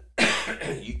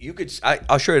 you could.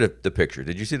 I'll show you the picture.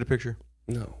 Did you see the picture?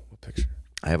 No. What picture?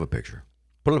 I have a picture.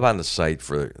 Put it on the site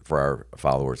for our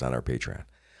followers on our Patreon.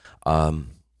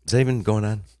 Is that even going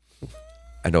on?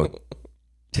 I know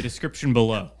The description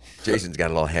below. Jason's got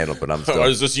it all handled, but I'm Or still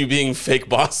is this you being fake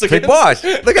boss again? fake boss.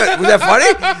 Look at it. Was that funny?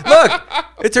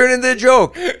 Look, it turned into a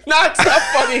joke. No, it's not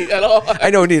funny at all. I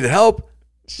know he needed help.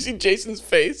 Did you see Jason's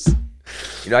face?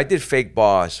 You know, I did Fake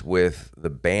Boss with the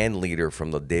band leader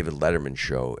from the David Letterman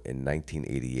show in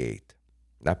 1988.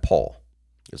 Not Paul.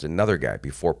 There's another guy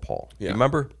before Paul. Yeah. You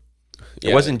remember?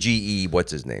 Yeah. It wasn't G.E.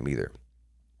 What's his name either.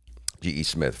 G.E.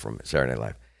 Smith from Saturday Night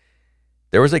Live.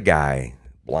 There was a guy,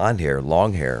 blonde hair,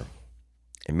 long hair,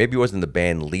 and maybe he wasn't the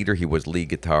band leader. He was lead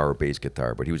guitar or bass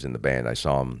guitar, but he was in the band. I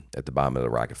saw him at the bottom of the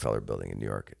Rockefeller building in New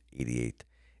York, 88.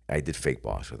 And I did Fake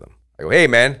Boss with him. I go, hey,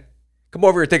 man, come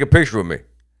over here and take a picture with me.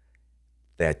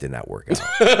 That did not work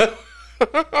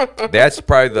out. That's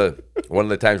probably one of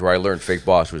the times where I learned Fake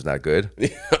Boss was not good.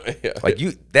 Yeah. Like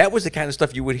that was the kind of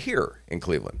stuff you would hear in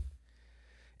Cleveland.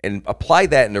 And apply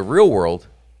that in the real world,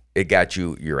 it got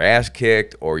you your ass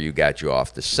kicked, or you got you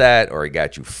off the set, or it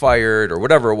got you fired, or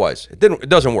whatever it was. It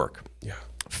doesn't work. Yeah.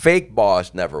 Fake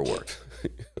Boss never worked.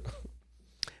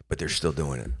 But they're still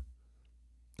doing it.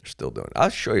 They're still doing it. I'll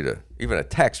show you even a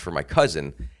text from my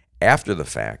cousin after the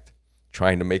fact,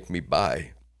 trying to make me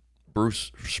buy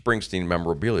Bruce Springsteen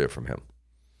memorabilia from him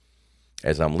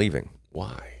as I'm leaving.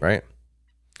 Why? Right?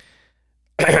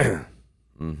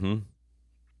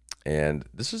 And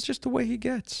this is just the way he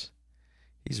gets.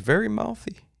 He's very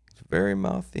mouthy. He's very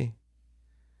mouthy.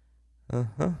 Oh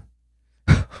my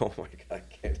God, I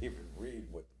can't even read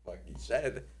what the fuck he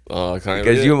said.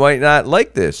 Because you might not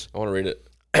like this. I want to read it.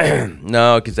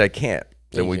 No, because I can't.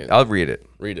 So can't. I'll read it.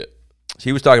 Read it. So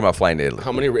he was talking about flying to Italy.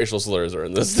 How many racial slurs are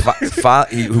in this?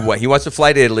 He wants to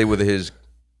fly to Italy with his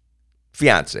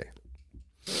fiance,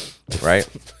 right?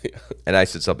 Yeah. And I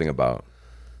said something about,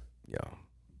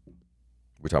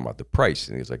 we're talking about the price,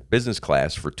 and he's like, business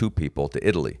class for two people to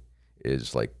Italy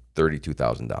is like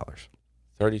 $32,000.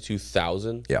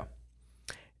 32,000. Yeah.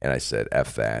 And I said,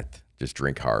 F that. Just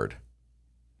drink hard.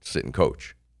 Sit and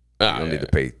coach. You don't need to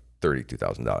pay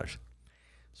 $32,000.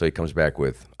 So he comes back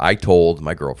with, I told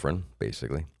my girlfriend,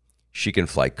 basically, she can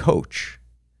fly coach.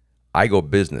 I go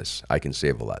business. I can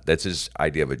save a lot. That's his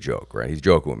idea of a joke, right? He's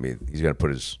joking with me. He's going to put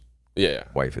his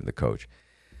wife in the coach.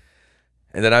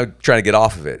 And then I'm trying to get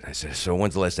off of it. I said, so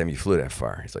when's the last time you flew that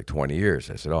far? He's like, 20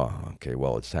 years. I said, oh, okay,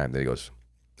 well, it's time. Then he goes,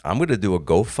 I'm going to do a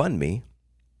GoFundMe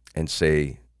and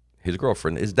say his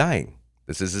girlfriend is dying.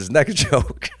 This is his next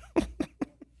joke.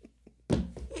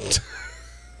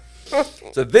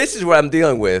 So this is what I'm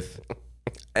dealing with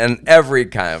in every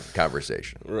kind of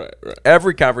conversation. Right.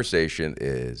 Every conversation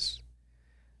is,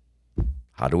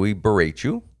 how do we berate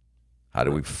you? How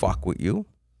do we fuck with you?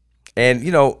 And,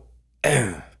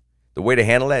 the way to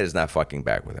handle that is not fucking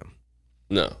back with him.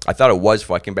 No. I thought it was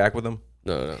fucking back with him.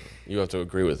 No. You have to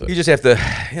agree with it. You just have to,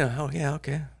 oh, yeah,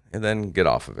 okay. And then get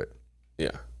off of it.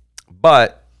 Yeah.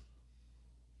 But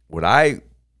what I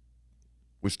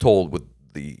was told with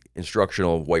the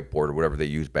instructional whiteboard or whatever they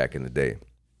used back in the day,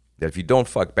 that if you don't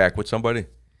fuck back with somebody,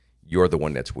 you're the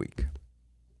one that's weak.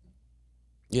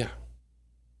 Yeah.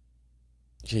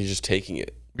 You're just taking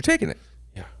it. You're taking it.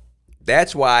 Yeah.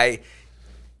 That's why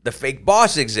the Fake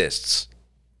Boss exists.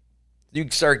 You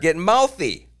start getting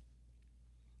mouthy.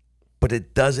 But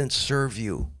it doesn't serve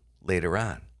you later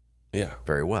on Yeah.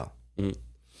 very well. Mm.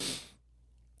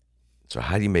 So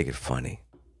how do you make it funny?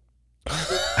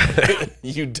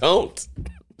 You don't.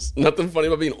 There's nothing funny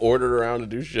about being ordered around to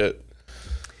do shit.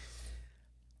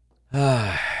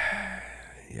 Yeah.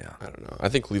 I don't know. I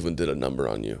think Cleveland did a number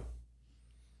on you.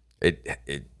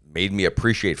 It made me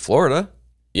appreciate Florida.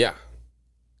 Yeah.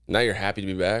 Now you're happy to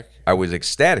be back. I was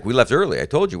ecstatic. We left early. I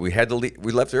told you we had to leave.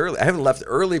 We left early. I haven't left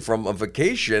early from a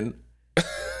vacation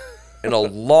in a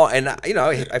long. And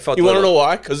I felt. You want to know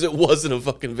why? Because it wasn't a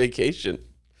fucking vacation.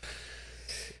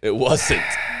 It wasn't.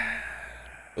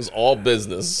 It was all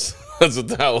business. That's what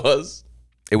that was.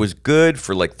 It was good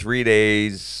for like 3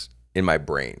 days in my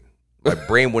brain. My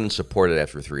brain wouldn't support it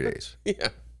after 3 days. Yeah.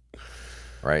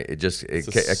 Right. It kept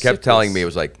sickness. telling me, it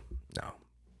was like, no,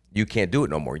 you can't do it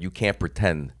no more. You can't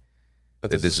pretend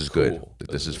that this is good, cool.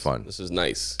 that this is fun, This is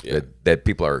nice. Yeah. that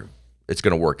people are. It's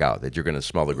going to work out. That you're going to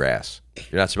smell the grass.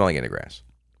 You're not smelling any grass.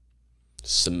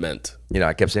 Cement.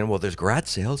 I kept saying, well, there's garage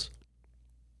sales.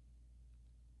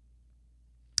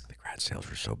 The garage sales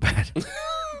were so bad.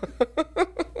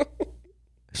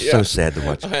 Yeah. So sad to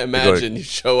watch. I imagine you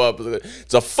show up.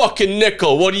 It's a fucking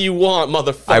nickel. What do you want,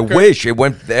 motherfucker? I wish it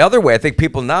went the other way. I think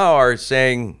people now are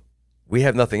saying, we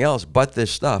have nothing else but this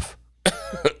stuff.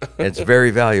 And it's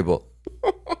very valuable.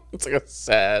 It's like a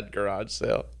sad garage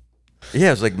sale.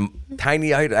 Yeah, it's like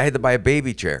tiny. I had to buy a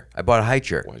baby chair. I bought a high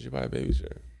chair. Why'd you buy a baby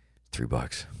chair?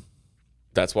 $3.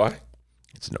 That's why?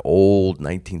 It's an old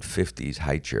 1950s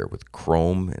high chair with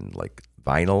chrome and like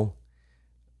vinyl.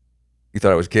 You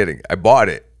thought I was kidding. I bought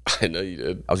it. I know you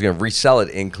did. I was going to resell it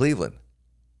in Cleveland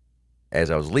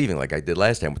as I was leaving, like I did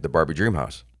last time with the Barbie Dream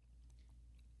House.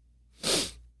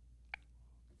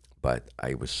 But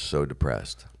I was so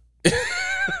depressed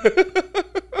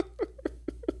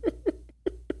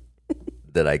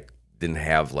that I didn't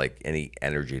have like any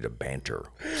energy to banter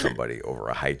somebody over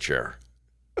a high chair.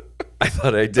 I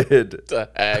thought I did. To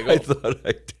haggle. I thought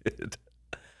I did.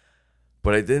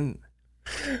 But I didn't.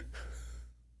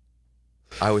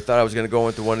 I thought I was going to go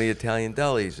into one of the Italian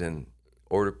delis and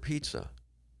order pizza.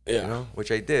 Yeah. You know,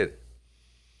 which I did.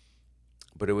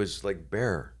 But it was like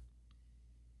bare.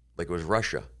 Like it was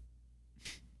Russia.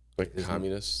 Like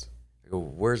communist. I go,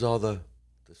 where's all the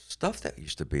stuff that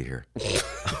used to be here?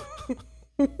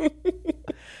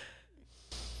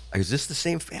 Is this the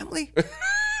same family?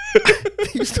 They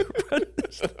used to run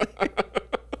this thing.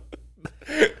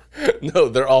 No,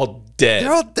 they're all dead.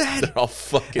 They're all dead. They're all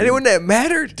fucking Anyone that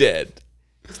mattered dead.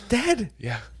 is dead.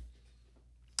 Yeah.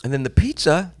 And then the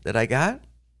pizza that I got,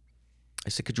 I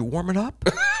said, could you warm it up?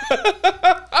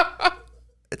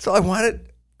 That's all I wanted.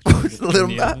 It was a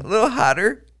little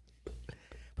hotter.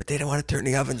 But they don't want to turn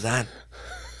the ovens on.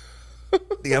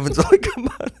 The ovens only come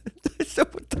on at some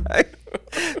time.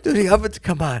 Do the ovens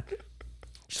come on?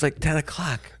 She's like, 10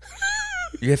 o'clock.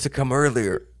 You have to come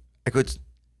earlier. I go, it's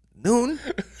noon.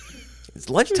 It's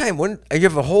lunchtime. When you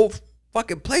have a whole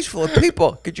fucking place full of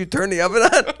people. Could you turn the oven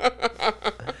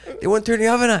on? They wouldn't turn the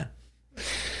oven on.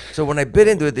 So when I bit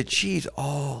into it, the cheese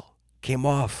all came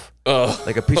off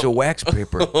like a piece of wax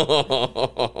paper.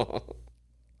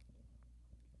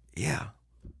 Yeah.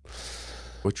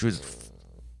 Which was,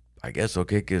 I guess,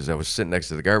 okay, because I was sitting next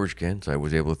to the garbage can, so I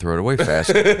was able to throw it away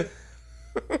fast. Because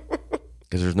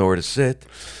there's nowhere to sit.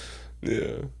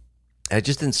 Yeah. I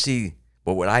just didn't see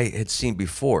what I had seen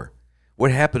before.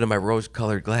 What happened to my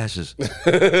rose-colored glasses?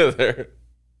 There.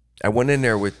 I went in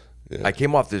there with, I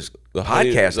came off this The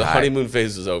podcast the high. honeymoon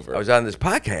phase is over. I was on this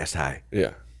podcast high.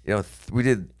 Yeah. You know, we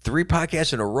did 3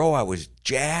 podcasts in a row. I was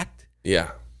jacked.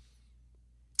 Yeah.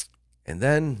 And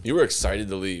then You were excited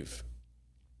to leave.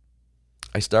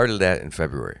 I started that in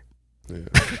February. Yeah.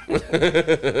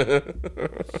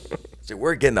 So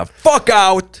we're getting the fuck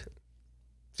out.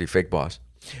 See, fake boss.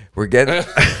 We're getting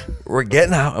we're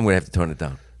getting out. I'm gonna have to tone it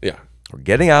down. Yeah. We're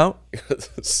getting out.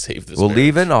 Save this. We'll marriage.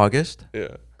 leave in August,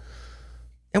 Yeah.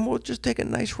 and we'll just take a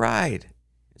nice ride,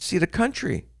 see the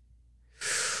country.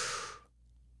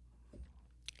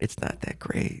 It's not that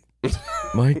great,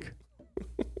 Mike.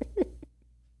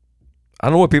 I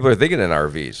don't know what people are thinking in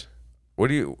RVs. What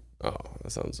do you? Oh,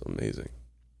 that sounds amazing.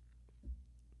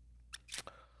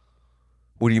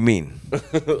 What do you mean?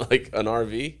 Like an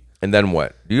RV? And then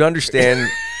what? Do you understand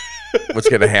what's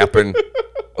going to happen?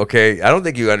 Okay, I don't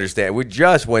think you understand. We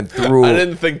just went through I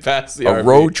didn't think past the a RV.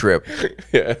 road trip.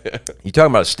 Yeah. You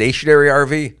talking about a stationary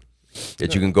RV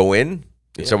that you can go in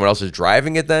and someone else is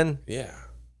driving it then? Yeah.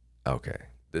 Okay,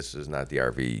 this is not the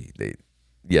RV.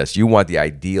 Yes, you want the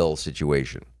ideal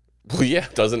situation. Well, yeah.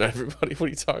 Doesn't everybody? What are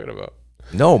you talking about?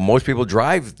 No, most people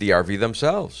drive the RV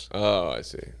themselves. Oh, I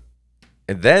see.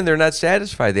 And then they're not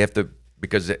satisfied. They have to,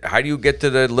 because how do you get to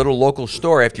the little local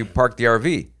store after you park the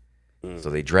RV? So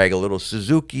they drag a little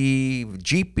Suzuki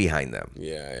Jeep behind them.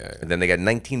 Yeah. And then they got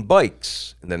 19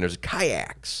 bikes. And then there's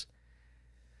kayaks.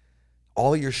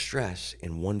 All your stress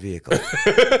in one vehicle.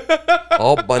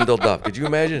 All bundled up. Could you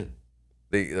imagine?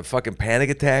 The fucking panic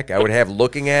attack I would have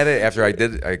looking at it after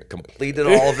I completed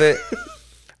all of it.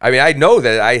 I mean, I know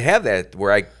that I have that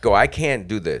where I go, I can't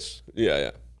do this. Yeah.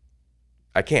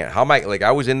 I can't. How am I? Like,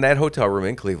 I was in that hotel room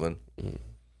in Cleveland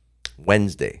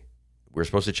Wednesday. We were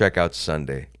supposed to check out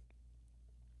Sunday.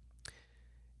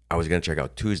 I was going to check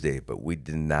out Tuesday, but we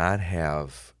did not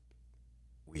have.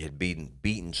 We had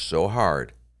beaten so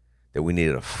hard that we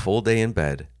needed a full day in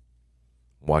bed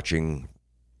watching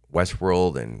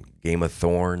Westworld and Game of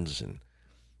Thrones and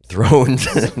Thrones.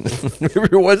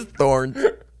 It was Thorns.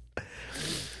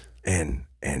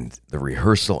 And the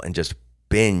rehearsal, and just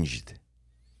binged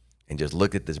and just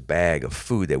looked at this bag of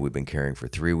food that we've been carrying for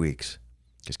 3 weeks.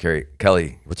 Because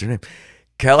Kelly, what's her name?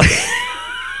 Kelly.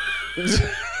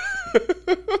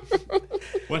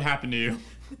 What happened to you?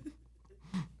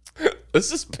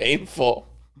 This is painful.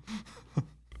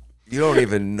 You don't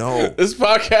even know. This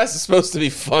podcast is supposed to be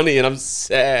funny, and I'm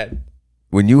sad.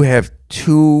 When you have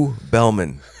 2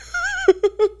 bellmen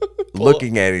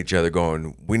looking at each other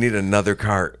going, we need another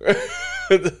cart.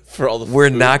 For all the We're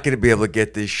food. not going to be able to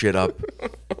get this shit up.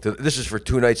 This is for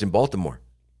 2 nights in Baltimore.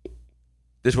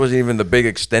 This wasn't even the big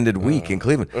extended week in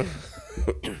Cleveland.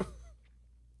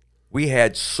 We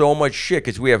had so much shit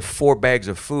because we have 4 bags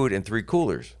of food and 3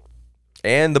 coolers.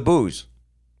 And the booze.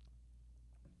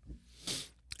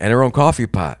 And our own coffee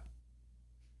pot.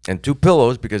 And 2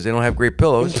 pillows because they don't have great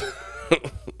pillows.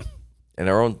 and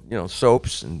our own,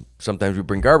 soaps, and sometimes we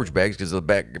bring garbage bags because the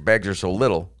bags are so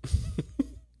little.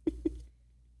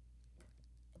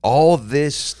 All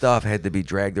this stuff had to be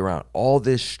dragged around. All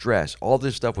this stress, all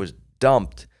this stuff was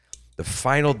dumped, the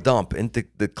final dump into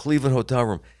the Cleveland hotel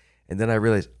room. And then I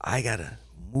realized I got to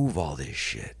move all this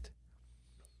shit.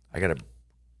 I got to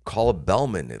call a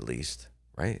bellman at least,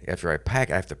 right? After I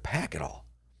pack, I have to pack it all.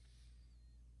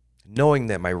 Knowing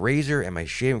that my razor and my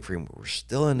shaving cream were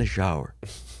still in the shower.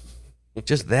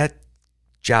 Just that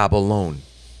job alone.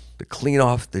 To clean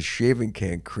off the shaving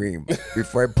can cream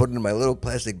before I put it in my little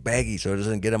plastic baggie so it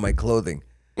doesn't get on my clothing.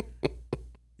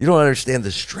 You don't understand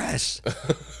the stress.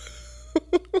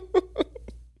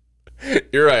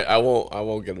 You're right. I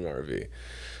won't get an RV.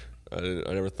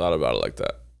 I never thought about it like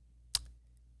that.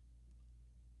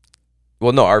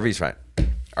 Well, no, RV's fine.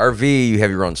 RV, you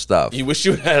have your own stuff. You wish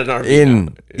you had an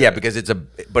RV. Yeah, because it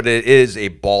is a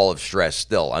ball of stress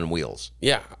still on wheels.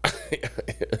 Yeah.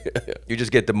 You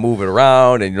just get to move it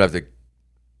around, and you don't have to.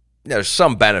 There's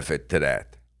some benefit to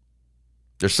that.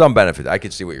 There's some benefit. I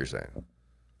can see what you're saying.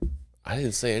 I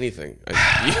didn't say anything.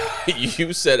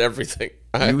 You said everything.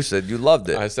 You said you loved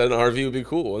it. I said an RV would be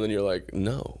cool, and then you're like,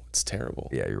 no, it's terrible.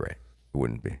 Yeah, you're right. It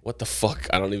wouldn't be. What the fuck?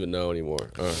 I don't even know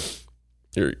anymore.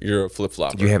 You're a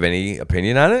flip-flopper. Do you have any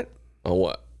opinion on it? On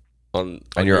what? On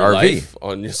your RV? Life,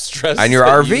 on your stress? On your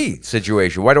RV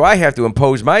situation. Why do I have to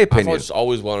impose my opinion? I've just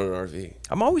always wanted an RV.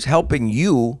 I'm always helping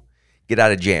you get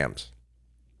out of jams.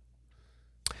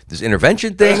 This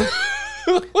intervention thing,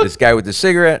 this guy with the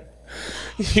cigarette,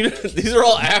 These are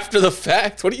all after the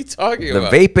fact. What are you talking the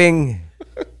about? vaping,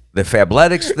 the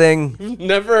Fabletics thing. You've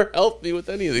never helped me with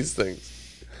any of these things.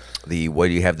 What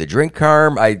do you have? The drink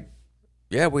carm.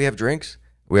 Yeah, we have drinks.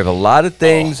 We have a lot of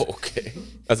things. Oh, okay.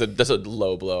 That's a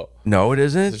low blow. No, it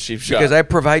isn't. It's a cheap shot. Because I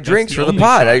provide drinks for the only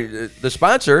pod. shot. The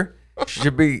sponsor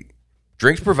should be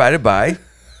drinks provided by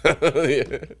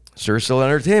Circil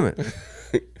Entertainment.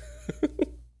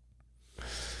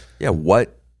 Yeah,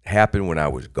 what happened when I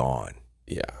was gone?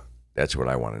 Yeah. That's what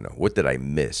I want to know. What did I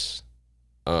miss?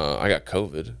 I got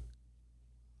COVID.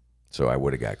 So I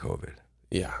would have got COVID.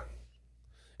 Yeah.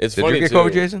 It's Did funny you get too.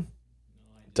 COVID, Jason?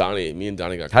 Me and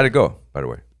Donnie got COVID. How'd it go, by the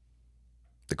way?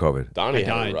 The COVID. Donnie I had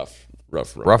died. a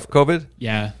rough run. Rough COVID?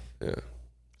 Yeah. Yeah.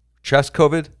 Chest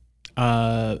COVID?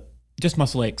 Just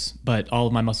muscle aches, but all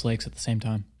of my muscle aches at the same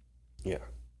time. Yeah.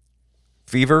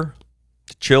 Fever?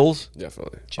 Chills?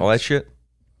 Definitely. All that shit?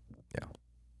 Yeah.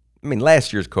 I mean,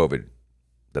 last year's COVID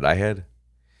that I had,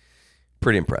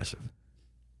 pretty impressive.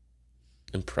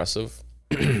 Impressive.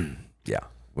 Yeah.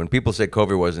 When people say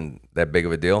COVID wasn't that big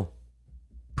of a deal,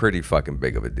 pretty fucking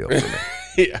big of a deal for me.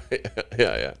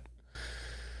 Yeah.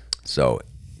 So,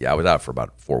 yeah, I was out for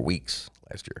about 4 weeks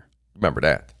last year. Remember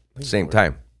that? Same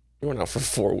time. We went out for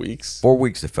 4 weeks. 4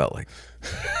 weeks, it felt like.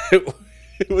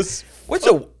 It was.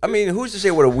 Who's to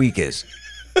say what a week is?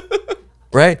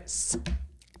 Right?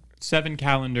 7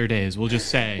 calendar days, we'll just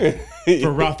say,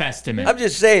 for rough estimate. I'm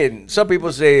just saying, some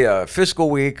people say fiscal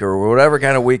week or whatever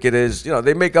kind of week it is. You know,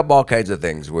 they make up all kinds of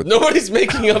things with Nobody's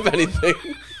making up anything.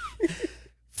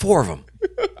 4 of them.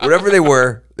 Whatever they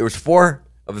were, there was 4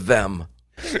 of them.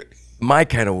 My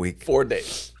kind of week. 4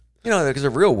 days. You know, because a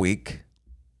real week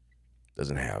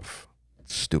doesn't have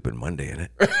stupid Monday in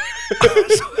it.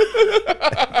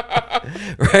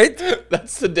 Right?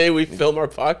 That's the day we film our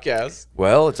podcast.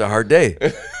 Well, it's a hard day.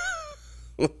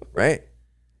 Right?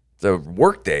 It's a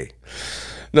work day.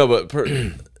 No, but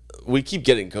we keep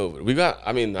getting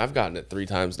COVID. I've gotten it 3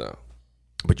 times now.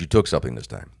 But you took something this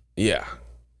time. Yeah.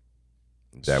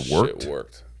 That worked? Shit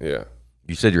worked. Yeah.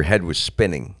 You said your head was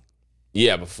spinning.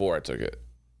 Yeah, before I took it.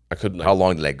 I couldn't. How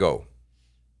long did that go?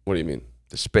 What do you mean?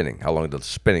 The spinning. How long did the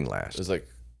spinning It last? was like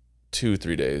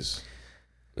 2-3 days.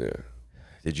 Yeah.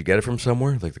 Did you get it from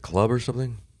somewhere? Like the club or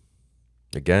something?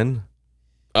 Again?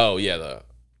 Oh, yeah.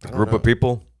 A group of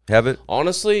people have it?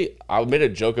 Honestly, I made a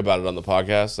joke about it on the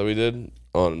podcast that we did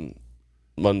on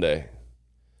Monday,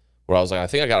 where I was like, I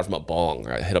think I got it from a bong.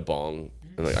 I hit a bong,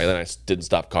 and then I didn't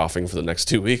stop coughing for the next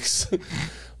 2 weeks.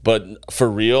 But for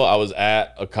real, I was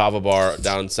at a kava bar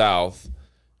down south,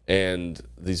 and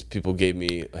these people gave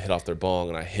me a hit off their bong,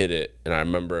 and I hit it, and I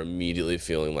remember immediately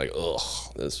feeling like, ugh,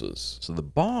 this was... So the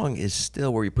bong is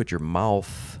still where you put your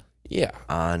mouth Yeah.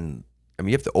 on. I mean,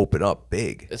 you have to open up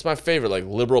big. It's my favorite. Like,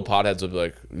 liberal potheads would be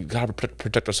like, we gotta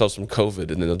protect ourselves from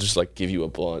COVID, and then they'll just like give you a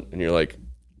blunt, and you're like,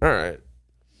 all right.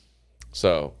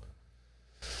 So,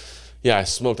 yeah, I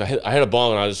smoked. I hit a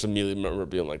bong, and I just immediately remember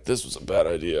being like, this was a bad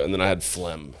idea. And then I had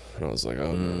phlegm, and I was like,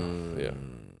 oh no, yeah.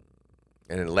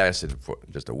 And it lasted for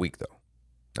just a week, though.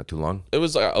 Not too long. It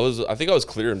was. I think I was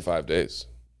clear in 5 days.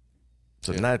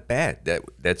 So not bad.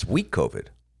 That's weak COVID.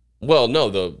 Well, no,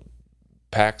 the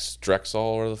Pax Drexel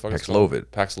or the fuck it's called.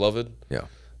 Paxlovid. Yeah.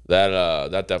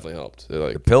 That definitely helped. They're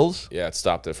like, The pills? yeah, it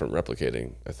stopped it from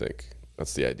replicating. I think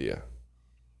that's the idea.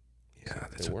 Yeah,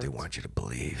 that's what they want you to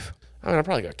believe. I mean, I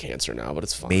probably got cancer now, but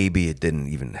it's fine. Maybe it didn't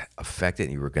even affect it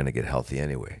and you were going to get healthy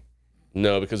anyway.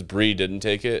 No, because Bree didn't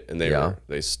take it, and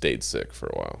they stayed sick for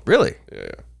a while. Really? Yeah.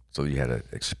 So you had an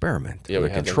experiment. Yeah, we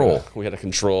had control. We had a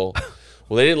control.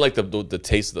 Well, they didn't like the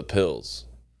taste of the pills.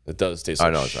 It does taste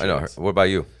like shit. I know. What about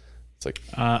you? It's like,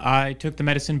 I took the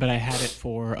medicine, but I had it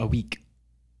for a week.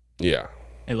 yeah.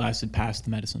 It lasted past the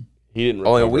medicine. He didn't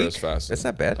recover Only a week? as fast. That's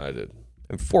not bad. I did.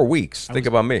 In 4 weeks. Think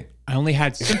about me. I only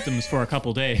had symptoms for a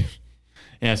couple days.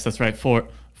 Yes, that's right. For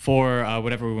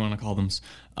whatever we want to call them.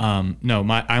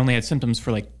 I only had symptoms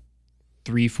for like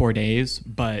 3-4 days,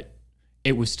 but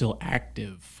it was still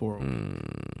active for.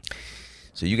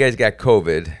 So you guys got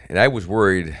COVID, and I was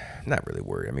worried. Not really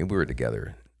worried. I mean, we were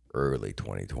together early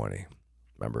 2020.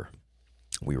 Remember?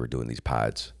 We were doing these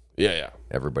pods. Yeah.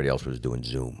 Everybody else was doing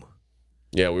Zoom.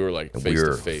 Yeah, we were like face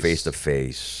to face. Face to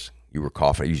face. You were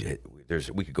coughing.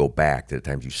 We could go back to the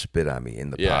times you spit on me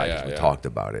in the pod. We talked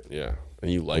about it. Yeah,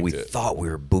 and you liked and we it. thought we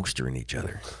were boostering each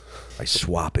other by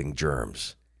swapping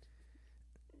germs.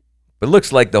 But it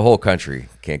looks like the whole country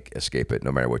can't escape it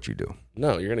no matter what you do.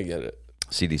 No, you're going to get it.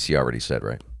 CDC already said,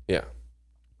 right? Yeah.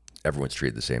 Everyone's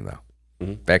treated the same now.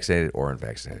 Mm-hmm. Vaccinated or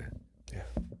unvaccinated. Yeah.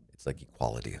 It's like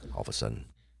equality all of a sudden.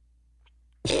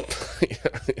 Yeah,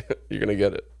 you're going to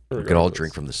get it. We could all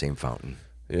drink from the same fountain.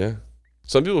 Yeah.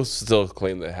 Some people still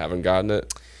claim they haven't gotten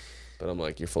it, but I'm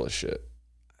like, you're full of shit.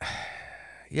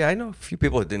 Yeah, I know a few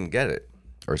people that didn't get it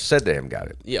or said they haven't got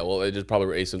it. Yeah, well, they just probably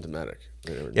were asymptomatic.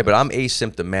 Yeah, but I'm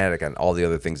asymptomatic on all the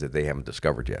other things that they haven't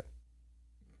discovered yet.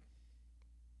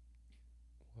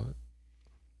 What?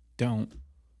 Don't.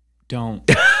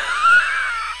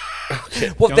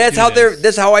 Okay. Well, Don't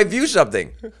that's how I view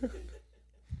something.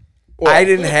 Well, I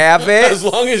didn't have it. As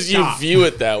long as you view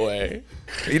it that way.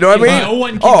 You know what I If mean? no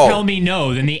one can tell me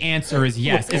no, then the answer is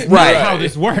yes. It's not how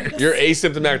this works. You're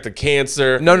asymptomatic to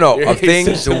cancer. No, You're of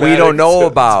things that we asymptomatic don't know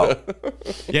about.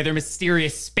 Yeah, they're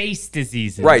mysterious space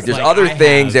diseases. Right, there's like other I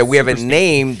things have that we haven't super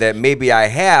named that maybe I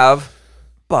have,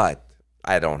 but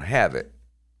I don't have it.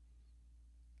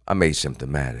 I'm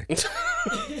asymptomatic.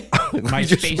 My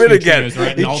just space spit again. neutrinos are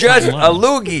at an He all-time just a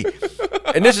low.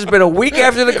 loogie. And this has been a week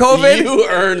after the COVID? You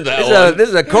earned that one. This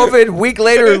is a COVID week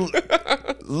later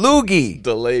loogie.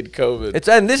 Delayed COVID. It's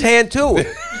on this hand too.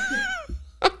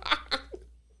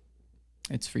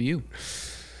 It's for you.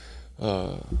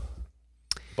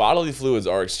 Bodily fluids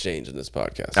are exchanged in this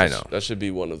podcast. I know. That should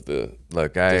be one of the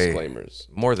Look, disclaimers.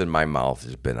 more than my mouth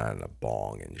has been on a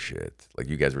bong and shit. Like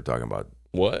you guys were talking about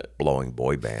What? blowing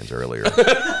boy bands earlier.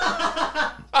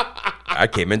 I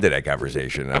came into that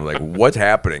conversation and I'm like, what's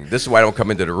happening? This is why I don't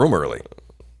come into the room early.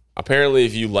 Apparently,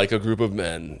 if you like a group of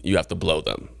men, you have to blow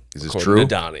them. Is this according true? To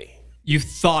Donnie. You've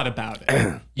thought about it.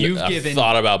 I've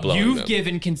thought about blowing You've them.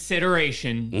 given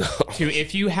consideration to,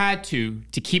 if you had to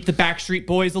keep the Backstreet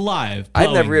Boys alive. I've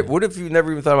blowing them. what if you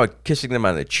never even thought about kissing them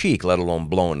on the cheek, let alone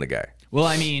blowing the guy? Well,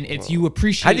 I mean, it's you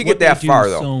appreciate How'd you get what that they far, do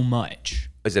though? so much.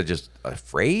 Is that just a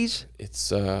phrase?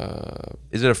 It's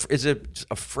Is it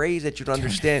a phrase that you don't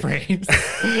understand? Phrase.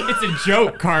 It's a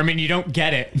joke, Carmen. You don't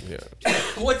get it.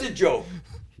 What's a joke?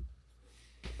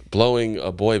 blowing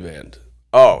a boy band.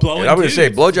 Oh, Blowing and I'm going to say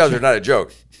dudes. blowjobs are not a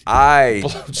joke.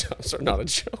 Blowjobs are not a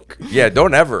joke. Yeah,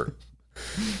 don't ever.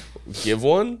 Give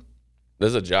one. This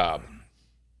is a job.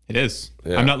 It is.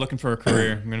 Yeah. I'm not looking for a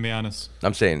career. I'm going to be honest.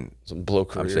 I'm saying Some blow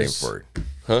careers. I'm saying for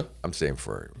Huh? I'm saying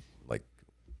for like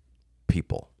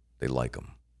people, they like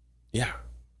them. Yeah.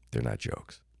 They're not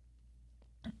jokes.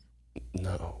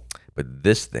 No. But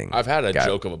this thing, I've had a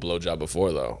joke of a blowjob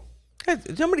before, though.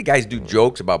 So many guys do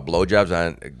jokes about blowjobs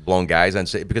on blowing guys on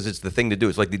because it's the thing to do.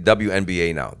 It's like the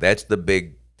WNBA now. That's the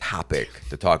big topic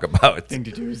to talk about. Thing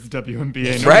to do is the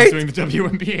WNBA. No Right? one's doing the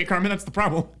WNBA, Carmen. That's the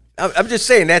problem. I'm just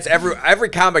saying that's every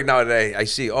comic nowadays I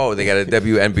see. Oh, they got a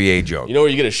WNBA joke. You know where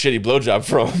you get a shitty blowjob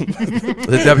from?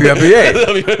 The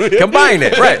WNBA. Combine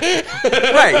it, right?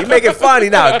 Right. You make it funny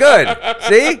now. Good.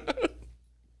 See,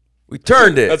 we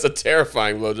turned it. That's a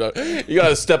terrifying blowjob. You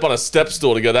gotta step on a step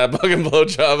stool to get that fucking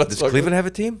blowjob. That's Does fucking- Cleveland have a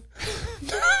team?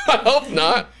 I hope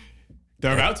not.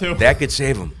 They're about to. That could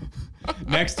save them.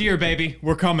 Next year, baby.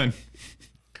 We're coming.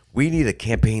 We need a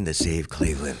campaign to save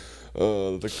Cleveland.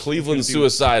 The Cleveland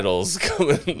Suicidals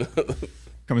coming.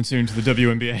 Coming soon to the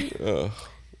WNBA.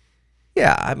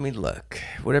 Yeah, I mean, look,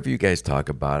 whatever you guys talk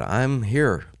about, I'm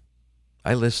here.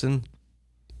 I listen.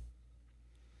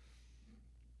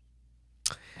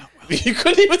 You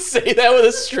couldn't even say that with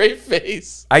a straight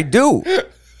face. I do.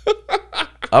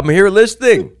 I'm here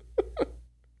listening.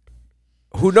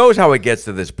 Who knows how it gets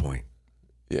to this point?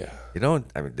 Yeah. You know,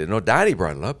 I mean, Donnie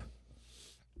brought it up.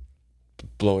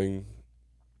 Blowing.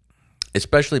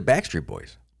 Especially Backstreet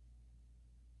Boys.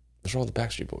 What's wrong with the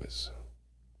Backstreet Boys?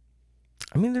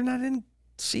 I mean, they're not in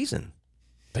season.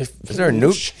 Is Is there a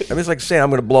new? I mean, it's like saying I'm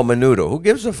going to blow Menudo. Who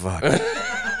gives a fuck?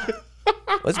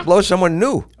 Let's blow someone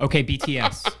new. Okay,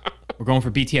 BTS. We're going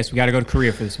for BTS. We got to go to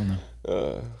Korea for this one,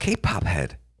 though. K-pop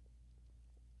head.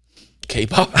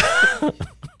 K-pop?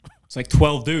 It's like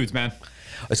 12 dudes, man.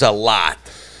 It's a lot.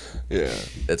 Yeah.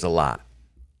 It's a lot.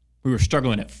 We were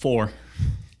struggling at 4.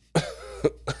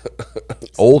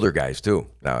 Older guys, too.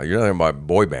 Now, you're not talking about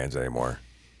boy bands anymore.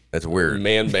 That's weird.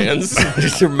 Man bands.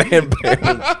 Just your man bands.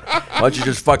 Why don't you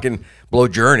just fucking blow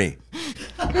Journey?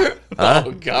 Huh?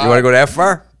 Oh, God. You want to go that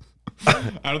far?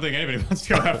 I don't think anybody wants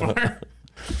to go that far.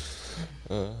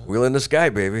 Wheel in the sky,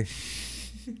 baby.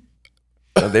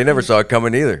 They never saw it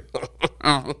coming either.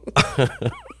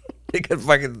 They got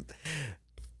fucking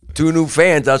 2 new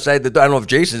fans outside the door. I don't know if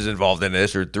Jason's involved in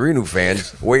this, or 3 new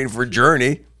fans waiting for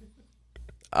Journey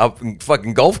up in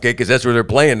fucking Gulf Gate, because that's where they're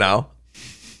playing now.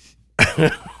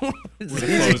 We're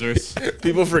the closers.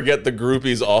 People forget the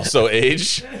groupies also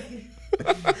age.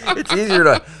 It's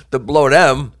easier to blow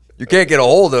them. You can't get a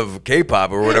hold of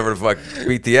K-pop or whatever the fuck,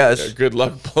 BTS. Good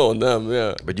luck blowing them,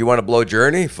 yeah. But you want to blow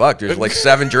Journey? Fuck, there's like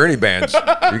 7 Journey bands.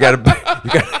 You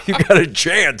got a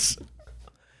chance,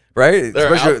 right?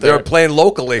 They're Especially out if they're there. playing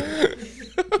locally.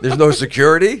 There's no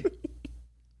security.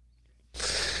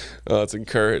 Oh, it's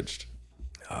encouraged.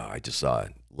 Oh, I just saw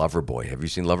it. Loverboy. Have you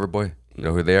seen Loverboy? You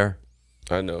know who they are?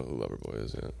 I know who Loverboy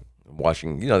is, yeah. I'm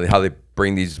watching, you know how they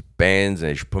bring these bands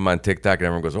and they put them on TikTok and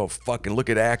everyone goes, "Oh, fucking look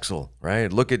at Axl,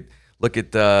 right? Look at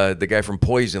the guy from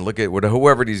Poison. Look at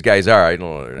whoever these guys are. I don't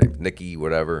know their name, Nicky,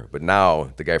 whatever. But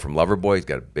now the guy from Loverboy, he's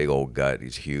got a big old gut.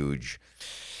 He's huge.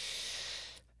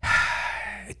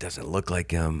 It doesn't look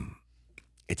like him.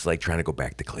 It's like trying to go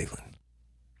back to Cleveland.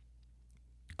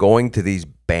 Going to these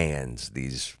bands,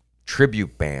 these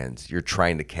tribute bands, you're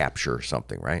trying to capture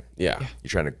something, right? Yeah. You're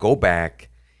trying to go back,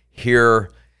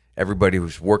 hear everybody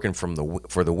who's working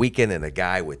for the weekend, and a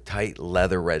guy with tight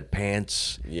leather red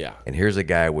pants. Yeah. And here's a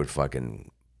guy with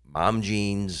fucking mom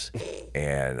jeans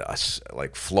and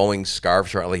like flowing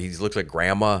scarves. Like he looks like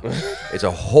grandma. It's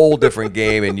a whole different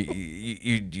game, and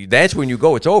you that's when you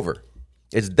go. It's over.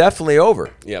 It's definitely over.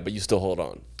 Yeah, but you still hold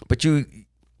on. But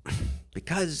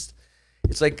because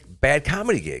it's like bad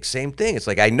comedy gigs. Same thing. It's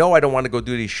like, I know I don't want to go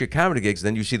do these shit comedy gigs.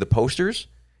 Then you see the posters,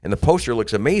 and the poster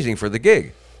looks amazing for the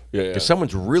gig. Yeah, yeah. Because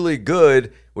someone's really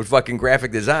good with fucking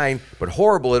graphic design, but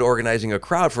horrible at organizing a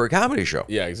crowd for a comedy show.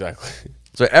 Yeah, exactly.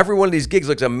 So every one of these gigs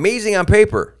looks amazing on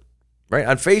paper, right?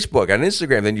 On Facebook, on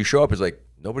Instagram. Then you show up, it's like,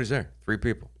 nobody's there. 3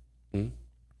 people. Mhm.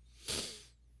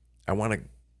 I want to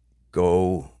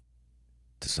go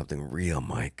to something real,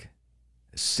 Mike.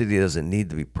 A city doesn't need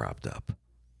to be propped up.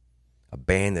 A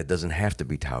band that doesn't have to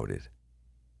be touted.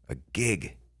 A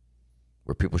gig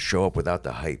where people show up without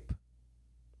the hype.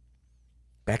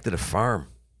 Back to the farm.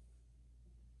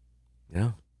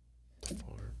 Yeah.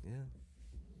 Yeah.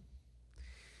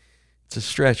 It's a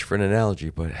stretch for an analogy,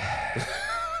 but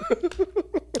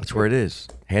that's where it is.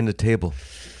 Hand to table.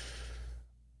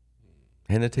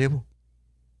 Hand to table.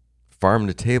 Farm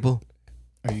to table.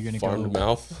 Are you going to Farm go? to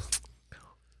mouth.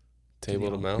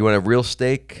 Table to mouth. You want a real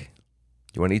steak?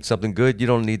 You want to eat something good? You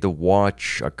don't need to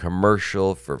watch a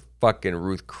commercial for fucking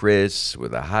Ruth Chris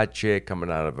with a hot chick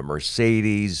coming out of a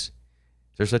Mercedes.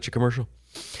 Is there such a commercial?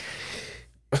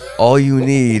 All you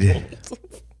need.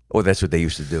 Oh, that's what they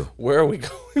used to do. Where are we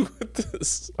going with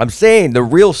this? I'm saying the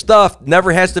real stuff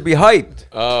never has to be hyped.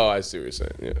 Oh, I see what you're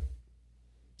saying. Yeah.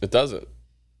 It doesn't.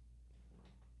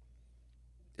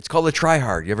 It's called a try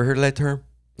hard. You ever heard of that term?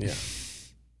 Yeah.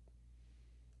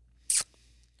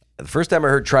 The first time I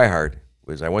heard try hard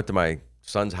was I went to my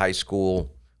son's high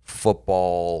school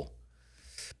football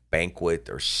banquet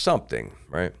or something,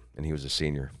 right? And he was a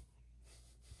senior.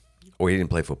 Oh, he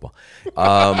didn't play football.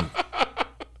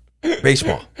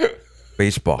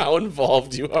 Baseball. How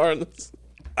involved you are in this?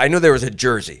 I knew there was a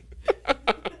jersey.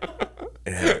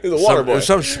 He's a water boy.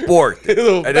 Some sport. He's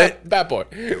a And bat boy.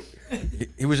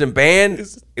 he was in band.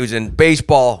 He was in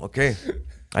baseball. Okay.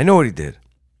 I know what he did.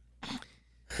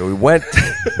 So we went.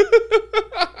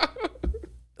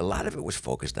 A lot of it was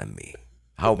focused on me.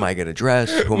 How am I going to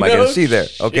dress? Who am I going to see there?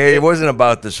 Okay. It wasn't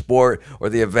about the sport or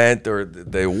the event or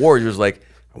the award. It was like,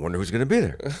 I wonder who's going to be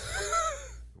there.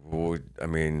 Well, I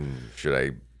mean, should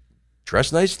I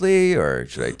dress nicely or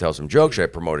should I tell some jokes? Should I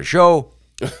promote a show?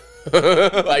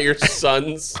 Like your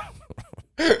son's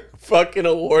fucking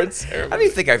awards How ceremony. do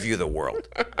you think I view the world?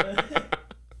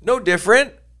 No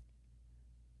different.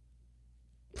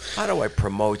 How do I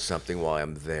promote something while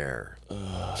I'm there?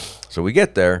 So we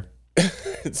get there.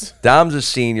 Dom's a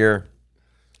senior,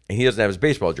 and he doesn't have his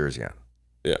baseball jersey on.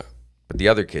 Yeah. But the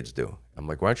other kids do. I'm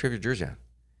like, why don't you have your jersey on?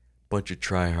 Bunch of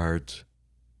tryhards.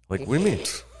 Like, what do you mean?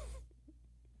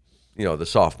 You know, the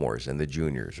sophomores and the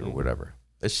juniors or whatever.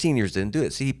 The seniors didn't do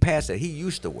it. See, he passed it. He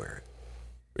used to wear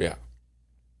it. Yeah.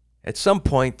 At some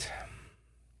point,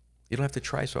 you don't have to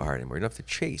try so hard anymore. You don't have to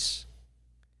chase.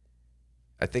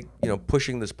 I think,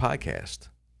 pushing this podcast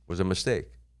was a mistake.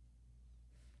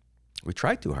 We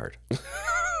tried too hard.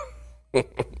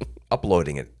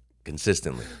 Uploading it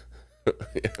consistently.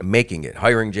 Making it.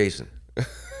 Hiring Jason.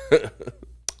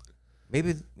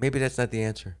 Maybe that's not the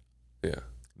answer. Yeah.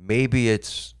 Maybe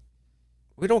it's,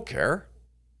 we don't care.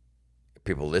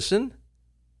 People listen,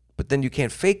 but then you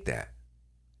can't fake that.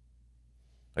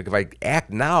 Like if I act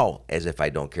now as if I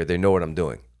don't care, they know what I'm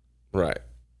doing. Right.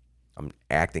 I'm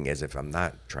acting as if I'm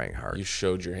not trying hard. You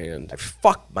showed your hand. I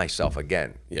fucked myself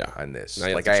again. Yeah. On this. Now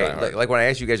you Like have to try hard. like when I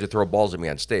asked you guys to throw balls at me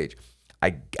on stage, I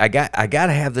got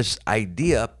to have this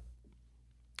idea.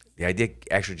 The idea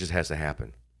actually just has to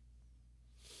happen.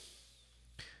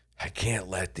 I can't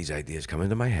let these ideas come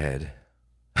into my head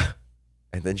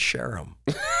and then share them.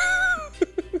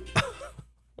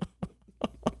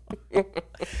 I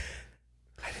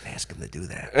didn't ask him to do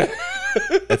that.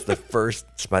 That's the first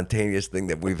spontaneous thing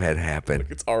that we've had happen.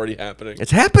 It's already happening.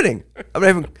 It's happening. I'm not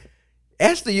even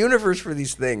ask the universe for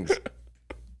these things,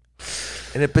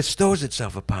 and it bestows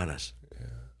itself upon us.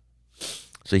 Yeah.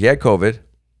 So he had COVID.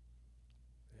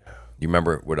 Yeah. You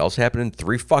remember what else happened in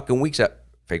 3 fucking weeks?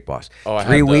 Fake boss. Oh,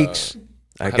 3 weeks.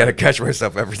 I gotta catch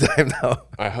myself every time now.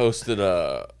 I hosted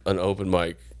an open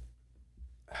mic,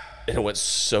 and it went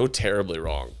so terribly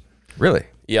wrong. Really?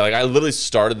 Yeah, like I literally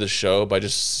started the show by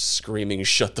just screaming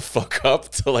 "shut the fuck up"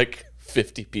 to like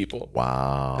 50 people.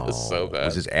 Wow. It was so bad.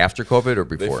 Was this after COVID or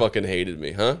They before? fucking hated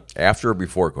me, huh? After or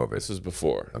before COVID? This was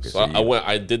before. Okay, so so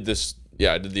I did this.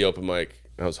 Yeah, I did the open mic.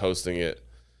 I was hosting it,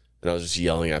 and I was just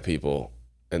yelling at people,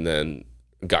 and then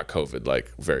got COVID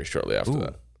like very shortly after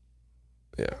that.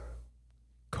 Yeah.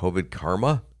 COVID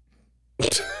karma? You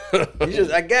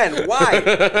just, again, why?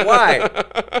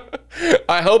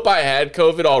 I hope I had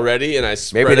COVID already, and I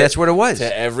spread Maybe that's what it was.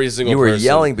 to every single You were person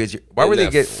yelling because why in were they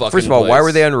that get? fucking First of all, why place.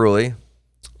 were they unruly?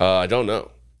 I don't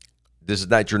know. This is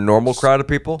not your normal crowd of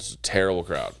people, It's a terrible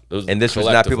crowd. It was and this was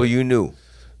not people you knew.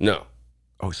 No.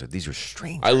 Oh, so these are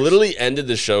strangers. I literally ended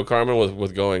the show, Carmen,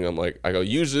 with going, I go,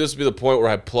 usually this would be the point where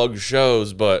I plug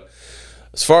shows, but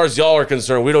as far as y'all are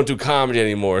concerned, we don't do comedy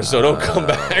anymore, so don't come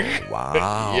back.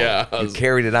 Wow. Yeah. You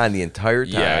carried it on the entire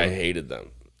time. Yeah, I hated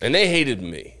them. And they hated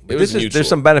me. It But was mutual. there's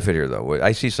some benefit here, though.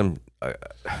 I see some.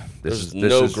 There's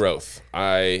no growth.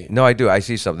 No, I do. I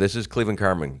see some. This is Cleveland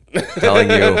Carmen telling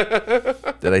you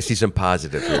that I see some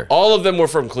positive here. All of them were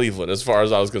from Cleveland, as far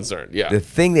as I was concerned. Yeah. The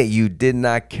thing that you did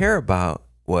not care about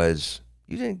was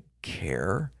you didn't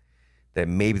care that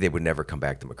maybe they would never come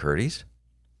back to McCurdy's.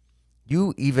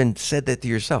 You even said that to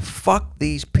yourself. Fuck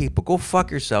these people. Go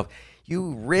fuck yourself.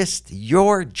 You risked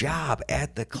your job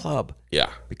at the club. Yeah.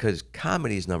 Because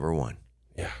comedy is number one.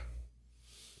 Yeah.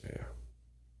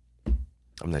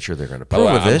 I'm not sure they're going to By the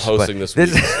prove way, of this. I'm hosting but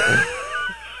this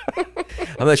week.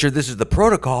 I'm not sure this is the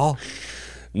protocol.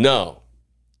 No.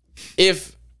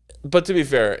 But to be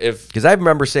fair, Because I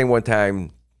remember saying one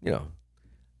time, I'm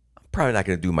probably not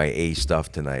going to do my A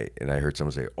stuff tonight. And I heard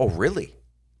someone say, oh, really?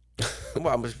 Well,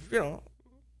 I was,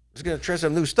 just going to try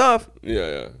some new stuff.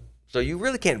 Yeah. So you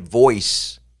really can't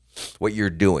voice what you're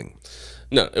doing.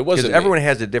 No, it Because wasn't everyone me.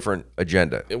 has a different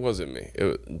agenda. It wasn't me.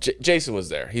 Jason was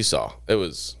there. He saw. It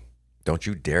was. Don't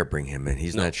you dare bring him in.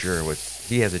 He's not sure what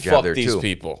he has a job Fuck there these too.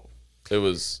 people. It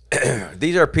was.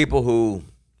 These are people who,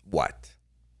 what?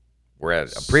 We're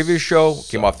at a previous show,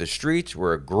 came off the streets.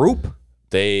 We're a group.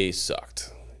 They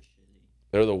sucked.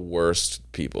 They're the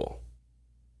worst people.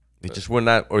 They just were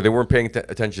not, or they weren't paying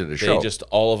attention to the show. They just,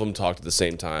 all of them talked at the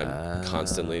same time,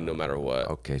 constantly, no matter what.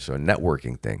 Okay, so a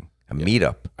networking thing, a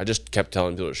meetup. I just kept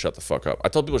telling people to shut the fuck up. I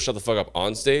told people to shut the fuck up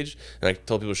on stage, and I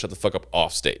told people to shut the fuck up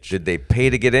off stage. Did they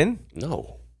pay to get in?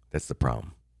 No. That's the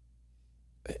problem.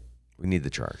 We need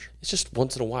the charge. It's just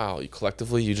once in a while, you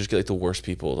just get like the worst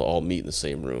people to all meet in the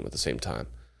same room at the same time.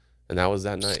 And that was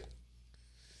that night.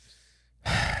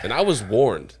 And I was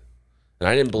warned. And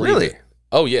I didn't believe Really? it.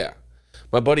 Oh yeah.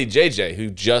 My buddy JJ, who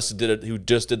just did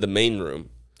the main room,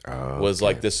 was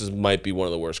like, "This might be one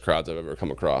of the worst crowds I've ever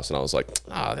come across." And I was like,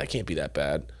 that can't be that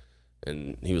bad."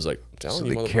 And he was like, "I'm telling So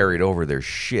you, they motherfucker." carried over their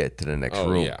shit to the next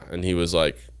room. Yeah, and he was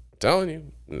like, "I'm telling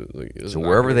you." Like, So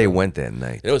wherever they went that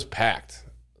night. and it was packed.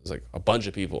 It was like a bunch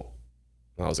of people.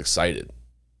 And I was excited.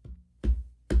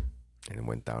 And it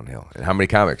went downhill. And how many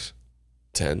comics?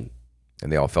 10.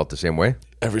 And they all felt the same way?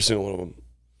 Every single one of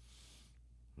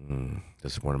them.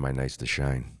 This is one of my nights to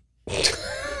shine.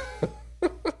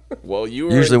 Well, you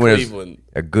were Usually in when Cleveland.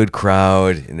 it's a good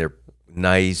crowd and they're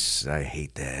nice, I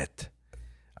hate that.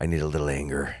 I need a little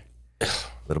anger. A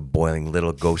little boiling,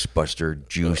 little Ghostbuster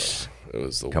juice It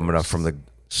was the coming up worst. from the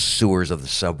sewers of the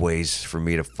subways for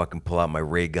me to fucking pull out my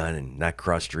ray gun and not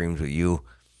cross streams with you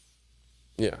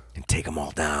Yeah. and take them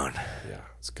all down. Yeah.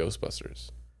 It's Ghostbusters.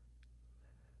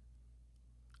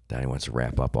 Donnie wants to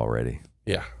wrap up already.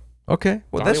 Yeah. Okay,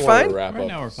 well, Donnie that's wanted to fine. wrap Right up.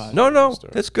 now we're fine. No,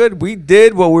 that's good. We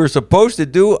did what we were supposed to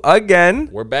do again.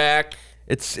 We're back.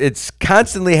 It's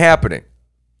constantly happening.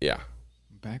 Yeah.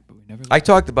 Back, but we never. I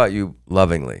talked about you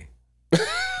lovingly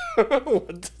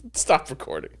Stop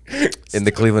recording. in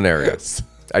the Cleveland area.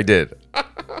 I did.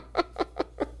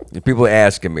 People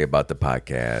asking me about the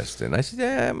podcast, and I said,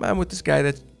 "Yeah, I'm with this guy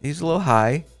that he's a little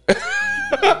high,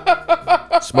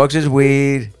 smokes his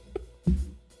weed,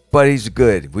 but he's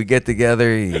good. We get together,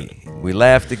 we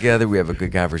laugh together, we have a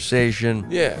good conversation.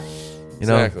 Yeah. You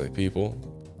know, Exactly, people.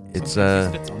 it's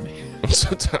Spits on me.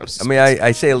 Sometimes. I mean,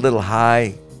 I say a little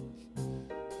high,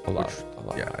 a lot.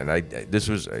 yeah, and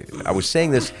I was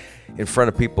saying this in front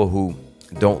of people who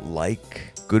don't like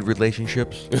good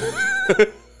relationships."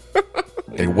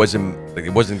 It wasn't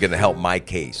going to help my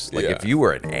case. Like, Yeah. if you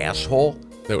were an asshole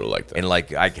They would have liked that. and,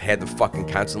 like, I had to fucking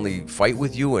constantly fight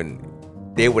with you, and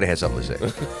they would have had something to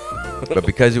say. But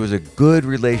because it was a good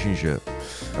relationship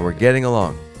and we're getting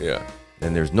along Yeah.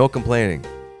 and there's no complaining,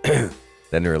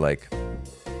 then they're like,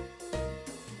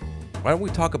 why don't we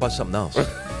talk about something else?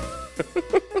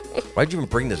 Why'd you even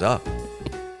bring this up?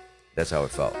 That's how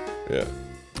it felt. Yeah.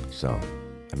 So,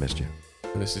 I missed you.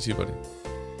 I missed you too, buddy.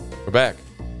 We're back.